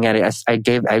looking at it.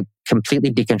 I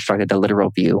completely deconstructed the literal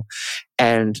view.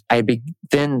 And I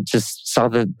then just saw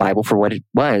the Bible for what it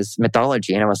was,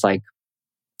 mythology. And I was like,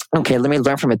 okay, let me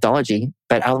learn from mythology,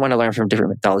 but I want to learn from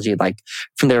different mythology,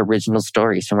 from their original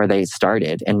stories, from where they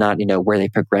started, and not, where they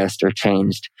progressed or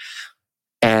changed.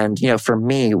 And, for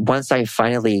me, once I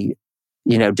finally,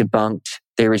 debunked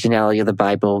the originality of the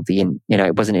Bible,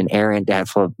 it wasn't inerrant, it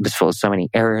was full of so many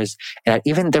errors. And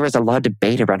even there was a lot of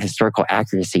debate around historical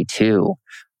accuracy too.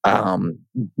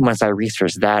 Once I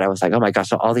researched that, I was like, oh my gosh,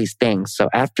 so all these things. So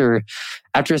after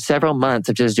several months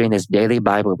of just doing this daily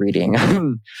Bible reading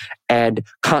and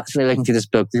constantly looking through this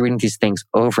book, rereading these things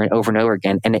over and over and over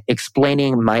again, and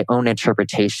explaining my own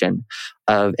interpretation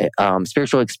of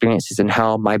spiritual experiences and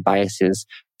how my biases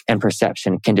and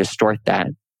perception can distort that.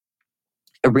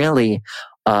 It really,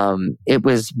 it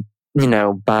was,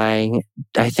 I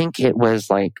think it was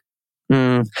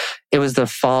it was the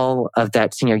fall of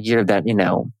that senior year that,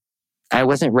 I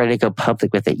wasn't ready to go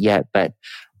public with it yet, but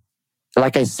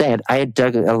like I said, I had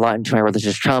dug a lot into my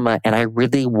religious trauma and I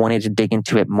really wanted to dig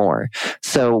into it more.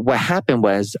 So what happened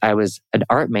was I was an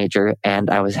art major and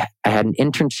I had an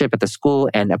internship at the school,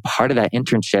 and a part of that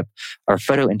internship or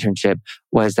photo internship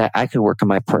was that I could work on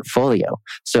my portfolio.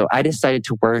 So I decided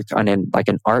to work on an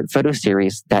art photo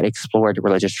series that explored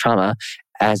religious trauma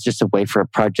as just a way for a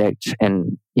project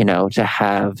and, to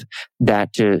have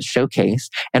that to showcase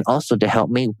and also to help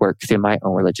me work through my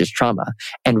own religious trauma.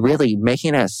 And really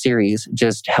making that series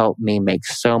just helped me make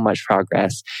so much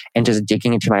progress and just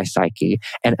digging into my psyche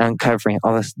and uncovering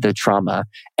all the trauma.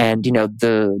 And,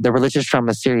 the religious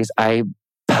trauma series, I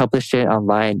published it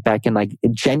online back in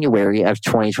January of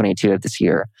 2022 of this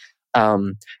year.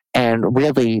 And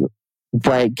really,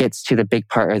 what gets to the big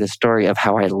part of the story of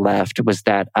how I left was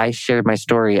that I shared my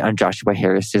story on Joshua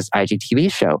Harris's IGTV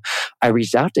show. I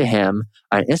reached out to him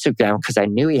on Instagram because I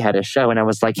knew he had a show, and I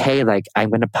was like, hey, I'm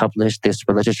going to publish this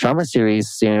religious trauma series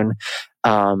soon.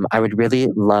 I would really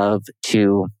love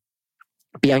to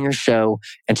be on your show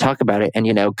and talk about it. And,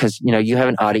 because, you have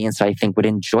an audience that I think would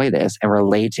enjoy this and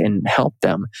relate and help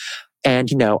them. And,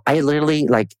 I literally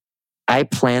I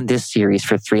planned this series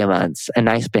for 3 months and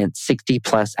I spent 60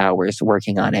 plus hours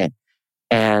working on it.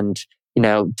 And,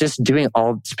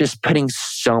 just putting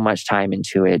so much time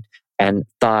into it and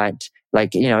thought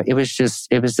it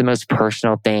was the most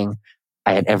personal thing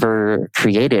I had ever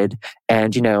created.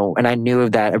 And, and I knew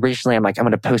of that originally. I'm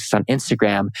going to post this on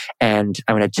Instagram and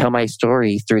I'm going to tell my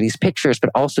story through these pictures, but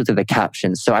also through the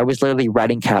captions. So I was literally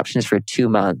writing captions for 2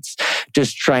 months,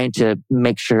 just trying to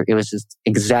make sure it was just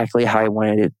exactly how I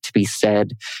wanted it to be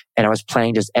said. And I was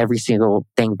planning just every single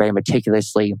thing very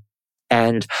meticulously.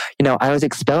 And, I was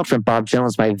expelled from Bob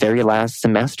Jones my very last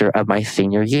semester of my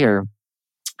senior year.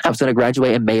 I was going to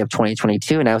graduate in May of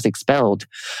 2022 and I was expelled.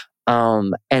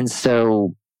 And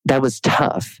so that was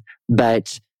tough.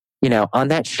 But, on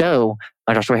that show,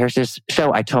 on Joshua Harris's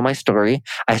show, I told my story.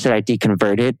 I said I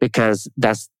deconverted because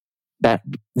that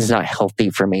is not healthy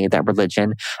for me, that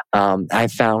religion. I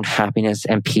found happiness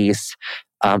and peace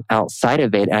outside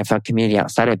of it, and I found community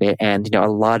outside of it. And,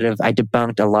 I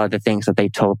debunked a lot of the things that they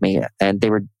told me, and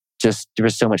there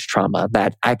was so much trauma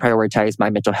that I prioritized my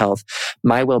mental health,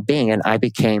 my well-being, and I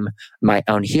became my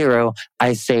own hero.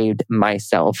 I saved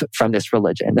myself from this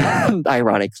religion,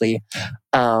 ironically.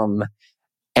 And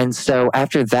so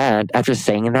after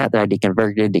saying that I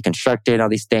deconverted, deconstructed, all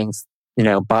these things,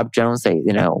 Bob Jones,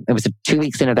 it was 2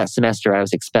 weeks into that semester, I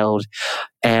was expelled.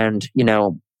 And,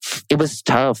 it was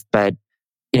tough, but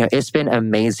it's been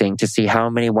amazing to see how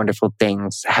many wonderful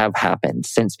things have happened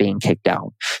since being kicked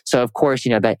out. So of course,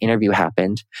 that interview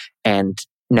happened. And,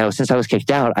 since I was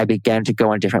kicked out, I began to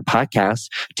go on different podcasts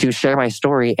to share my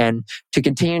story and to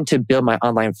continue to build my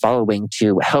online following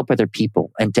to help other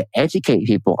people and to educate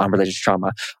people on religious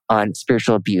trauma, on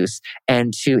spiritual abuse,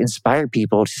 and to inspire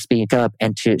people to speak up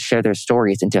and to share their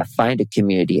stories and to find a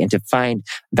community and to find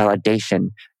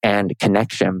validation and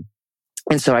connection.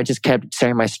 And so I just kept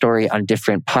sharing my story on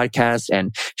different podcasts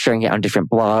and sharing it on different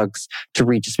blogs to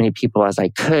reach as many people as I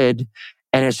could.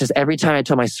 And it's just every time I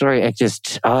told my story,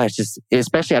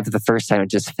 especially after the first time, it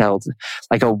just felt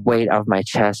like a weight off my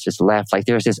chest just left.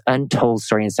 There was this untold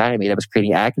story inside of me that was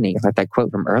creating agony, like that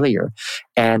quote from earlier.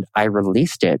 And I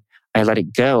released it. I let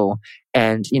it go.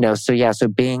 And, so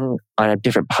being on a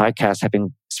different podcast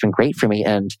it's been great for me.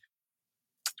 And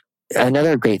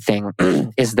another great thing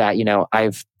is that,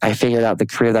 I figured out the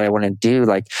career that I want to do.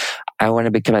 I want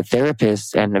to become a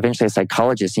therapist and eventually a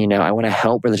psychologist. I want to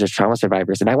help religious trauma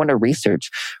survivors and I want to research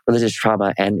religious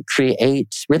trauma and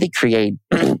really create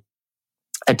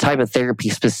a type of therapy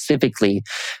specifically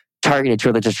targeted to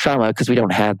religious trauma because we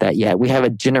don't have that yet. We have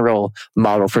a general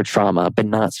model for trauma, but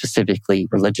not specifically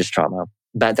religious trauma.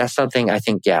 But that's something I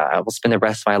think, I will spend the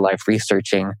rest of my life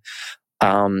researching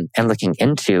and looking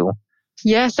into.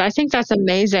 Yes, I think that's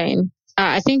amazing.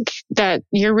 I think that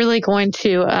you're really going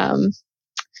to,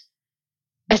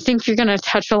 I think you're going to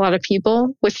touch a lot of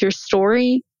people with your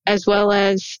story, as well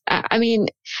as,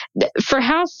 for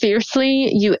how fiercely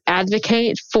you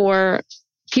advocate for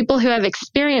people who have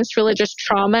experienced religious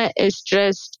trauma is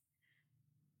just,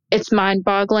 it's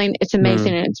mind-boggling. It's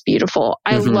amazing and it's beautiful.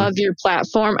 I love your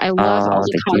platform. I love all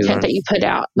the content that you put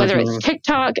out, whether it's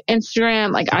TikTok,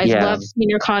 Instagram. I love seeing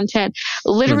your content.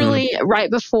 Literally, right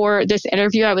before this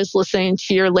interview, I was listening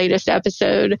to your latest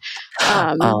episode.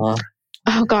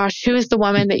 Oh gosh, who is the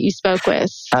woman that you spoke with?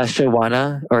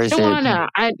 Shawana, or is Shawana?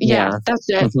 That's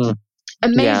it.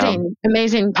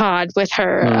 Amazing pod with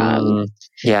her.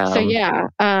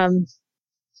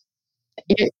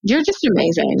 You're just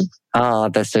amazing. Oh,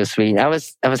 that's so sweet. I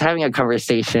was having a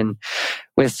conversation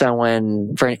with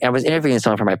someone I was interviewing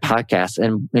someone for my podcast,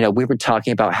 and, we were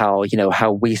talking about how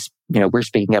we're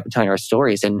speaking up and telling our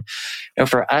stories. And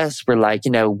for us, we're like,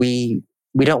 we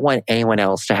don't want anyone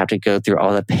else to have to go through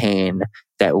all the pain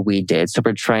that we did. So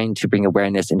we're trying to bring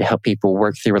awareness and to help people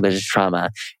work through religious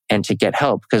trauma and to get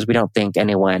help, because we don't think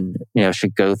anyone,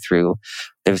 should go through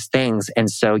those things. And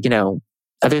so,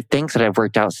 other things that I've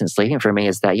worked out since leaving for me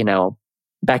is that,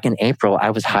 back in April, I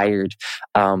was hired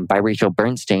by Rachel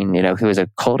Bernstein, who is a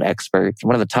cult expert,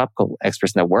 one of the top cult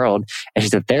experts in the world. And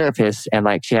she's a therapist, and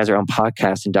she has her own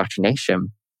podcast,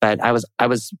 Indoctrination. But I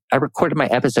recorded my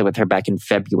episode with her back in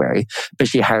February, but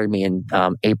she hired me in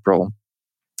April.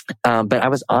 But I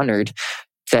was honored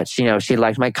that she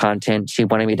liked my content. She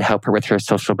wanted me to help her with her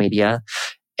social media.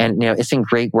 And, it's been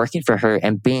great working for her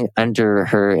and being under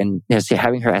her and,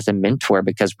 having her as a mentor,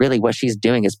 because really what she's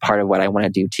doing is part of what I want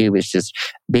to do too, is just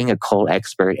being a cult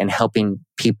expert and helping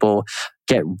people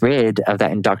get rid of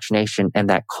that indoctrination and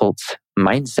that cult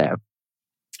mindset.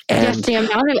 And yes, the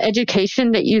amount of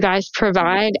education that you guys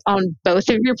provide on both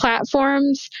of your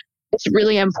platforms is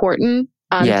really important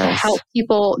to help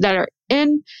people that are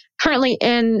currently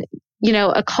in,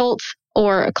 a cult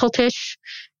or a cultish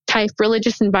type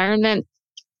religious environment,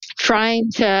 trying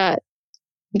to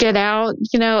get out,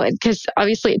 because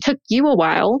obviously it took you a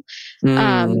while.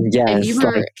 And you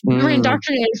were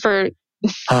indoctrinated for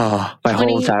my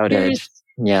whole childhood.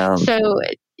 Yeah. So,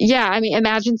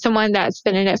 imagine someone that's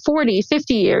been in it 40,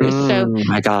 50 years. So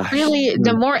my gosh. Really,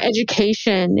 the more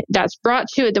education that's brought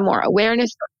to it, the more awareness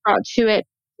that's brought to it,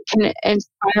 can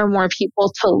inspire more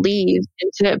people to leave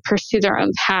and to pursue their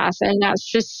own path. And that's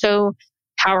just so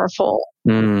powerful.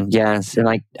 Yes.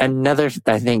 And another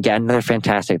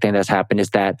fantastic thing that's happened is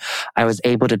that I was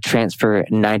able to transfer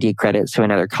 90 credits to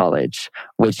another college,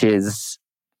 which is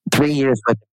 3 years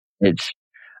with college.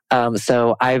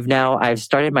 So I've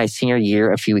started my senior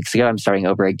year a few weeks ago. I'm starting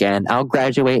over again. I'll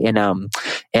graduate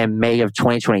in May of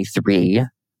 2023.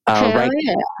 Yeah,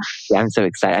 I'm so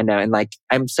excited. I know. And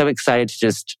I'm so excited to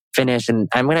just finish, and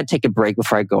I'm going to take a break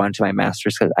before I go on to my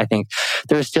master's, because I think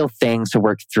there's still things to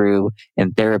work through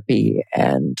in therapy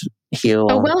and heal.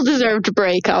 A well-deserved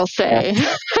break, I'll say.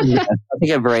 I'll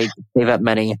take a break, save up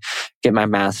money, get my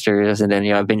master's, and then,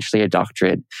 eventually a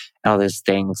doctorate, and all those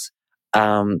things.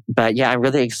 But yeah, I'm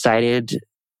really excited,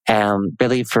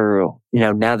 really for,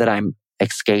 now that I'm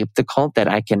escaped the cult, that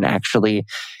I can actually,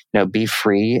 be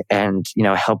free and,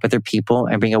 help other people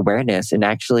and bring awareness. And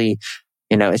actually,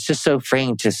 it's just so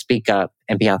freeing to speak up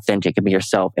and be authentic and be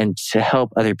yourself, and to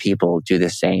help other people do the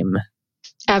same.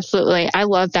 Absolutely. I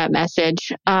love that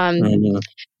message.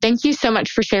 Thank you so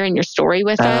much for sharing your story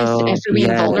with us and for being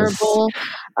vulnerable.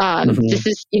 This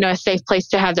is, a safe place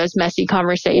to have those messy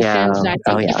conversations. And I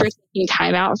thank you for taking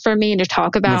time out for me to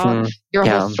talk about your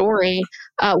whole story.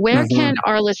 Where can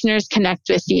our listeners connect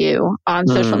with you on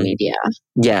social media?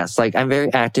 Yes. I'm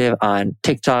very active on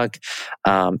TikTok,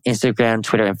 Instagram,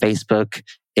 Twitter, and Facebook.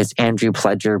 It's Andrew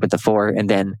Pledger with the 4. And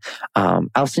then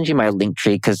I'll send you my link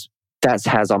tree, because that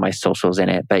has all my socials in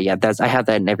it. But yeah, I have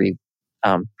that in every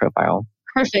profile.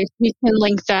 Perfect. We can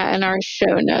link that in our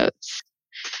show notes.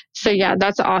 So yeah,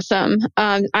 that's awesome.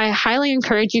 I highly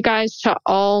encourage you guys to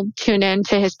all tune in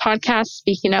to his podcast,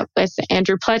 Speaking Up with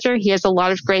Andrew Pledger. He has a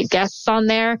lot of great guests on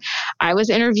there. I was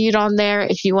interviewed on there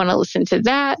if you want to listen to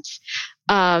that,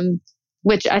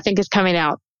 which I think is coming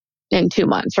out in 2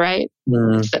 months, right?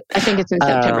 So I think it's in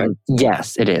September.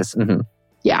 Yes, it is.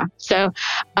 Yeah. So,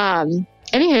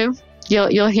 anywho,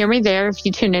 you'll hear me there if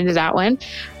you tune into that one.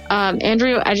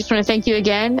 Andrew, I just want to thank you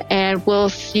again, and we'll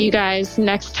see you guys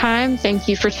next time. Thank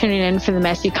you for tuning in for the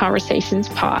Messy Conversations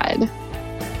pod.